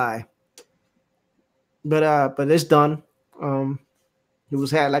ain't gonna lie. But it's done. He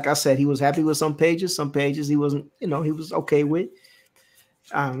was like I said, he was happy with some pages. Some pages he wasn't, he was okay with.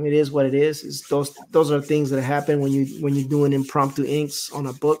 It is what it is. It's those are things that happen when you're doing impromptu inks on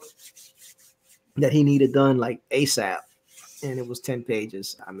a book that he needed done like ASAP, and it was 10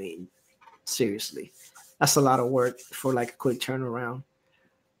 pages. I mean, seriously, that's a lot of work for like a quick turnaround.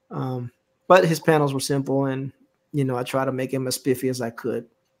 But his panels were simple, and I try to make him as spiffy as I could.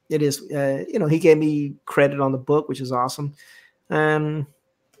 It is, he gave me credit on the book, which is awesome. And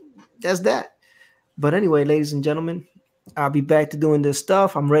that's that. But anyway, ladies and gentlemen, I'll be back to doing this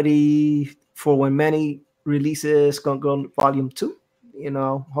stuff. I'm ready for when Manny releases Skunk Girl Volume 2.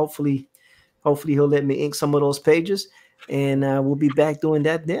 Hopefully he'll let me ink some of those pages, and we'll be back doing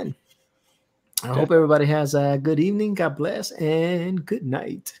that then. I hope everybody has a good evening. God bless, and good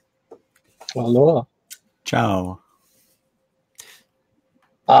night. Aloha. Ciao.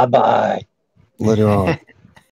 Bye-bye. Later on.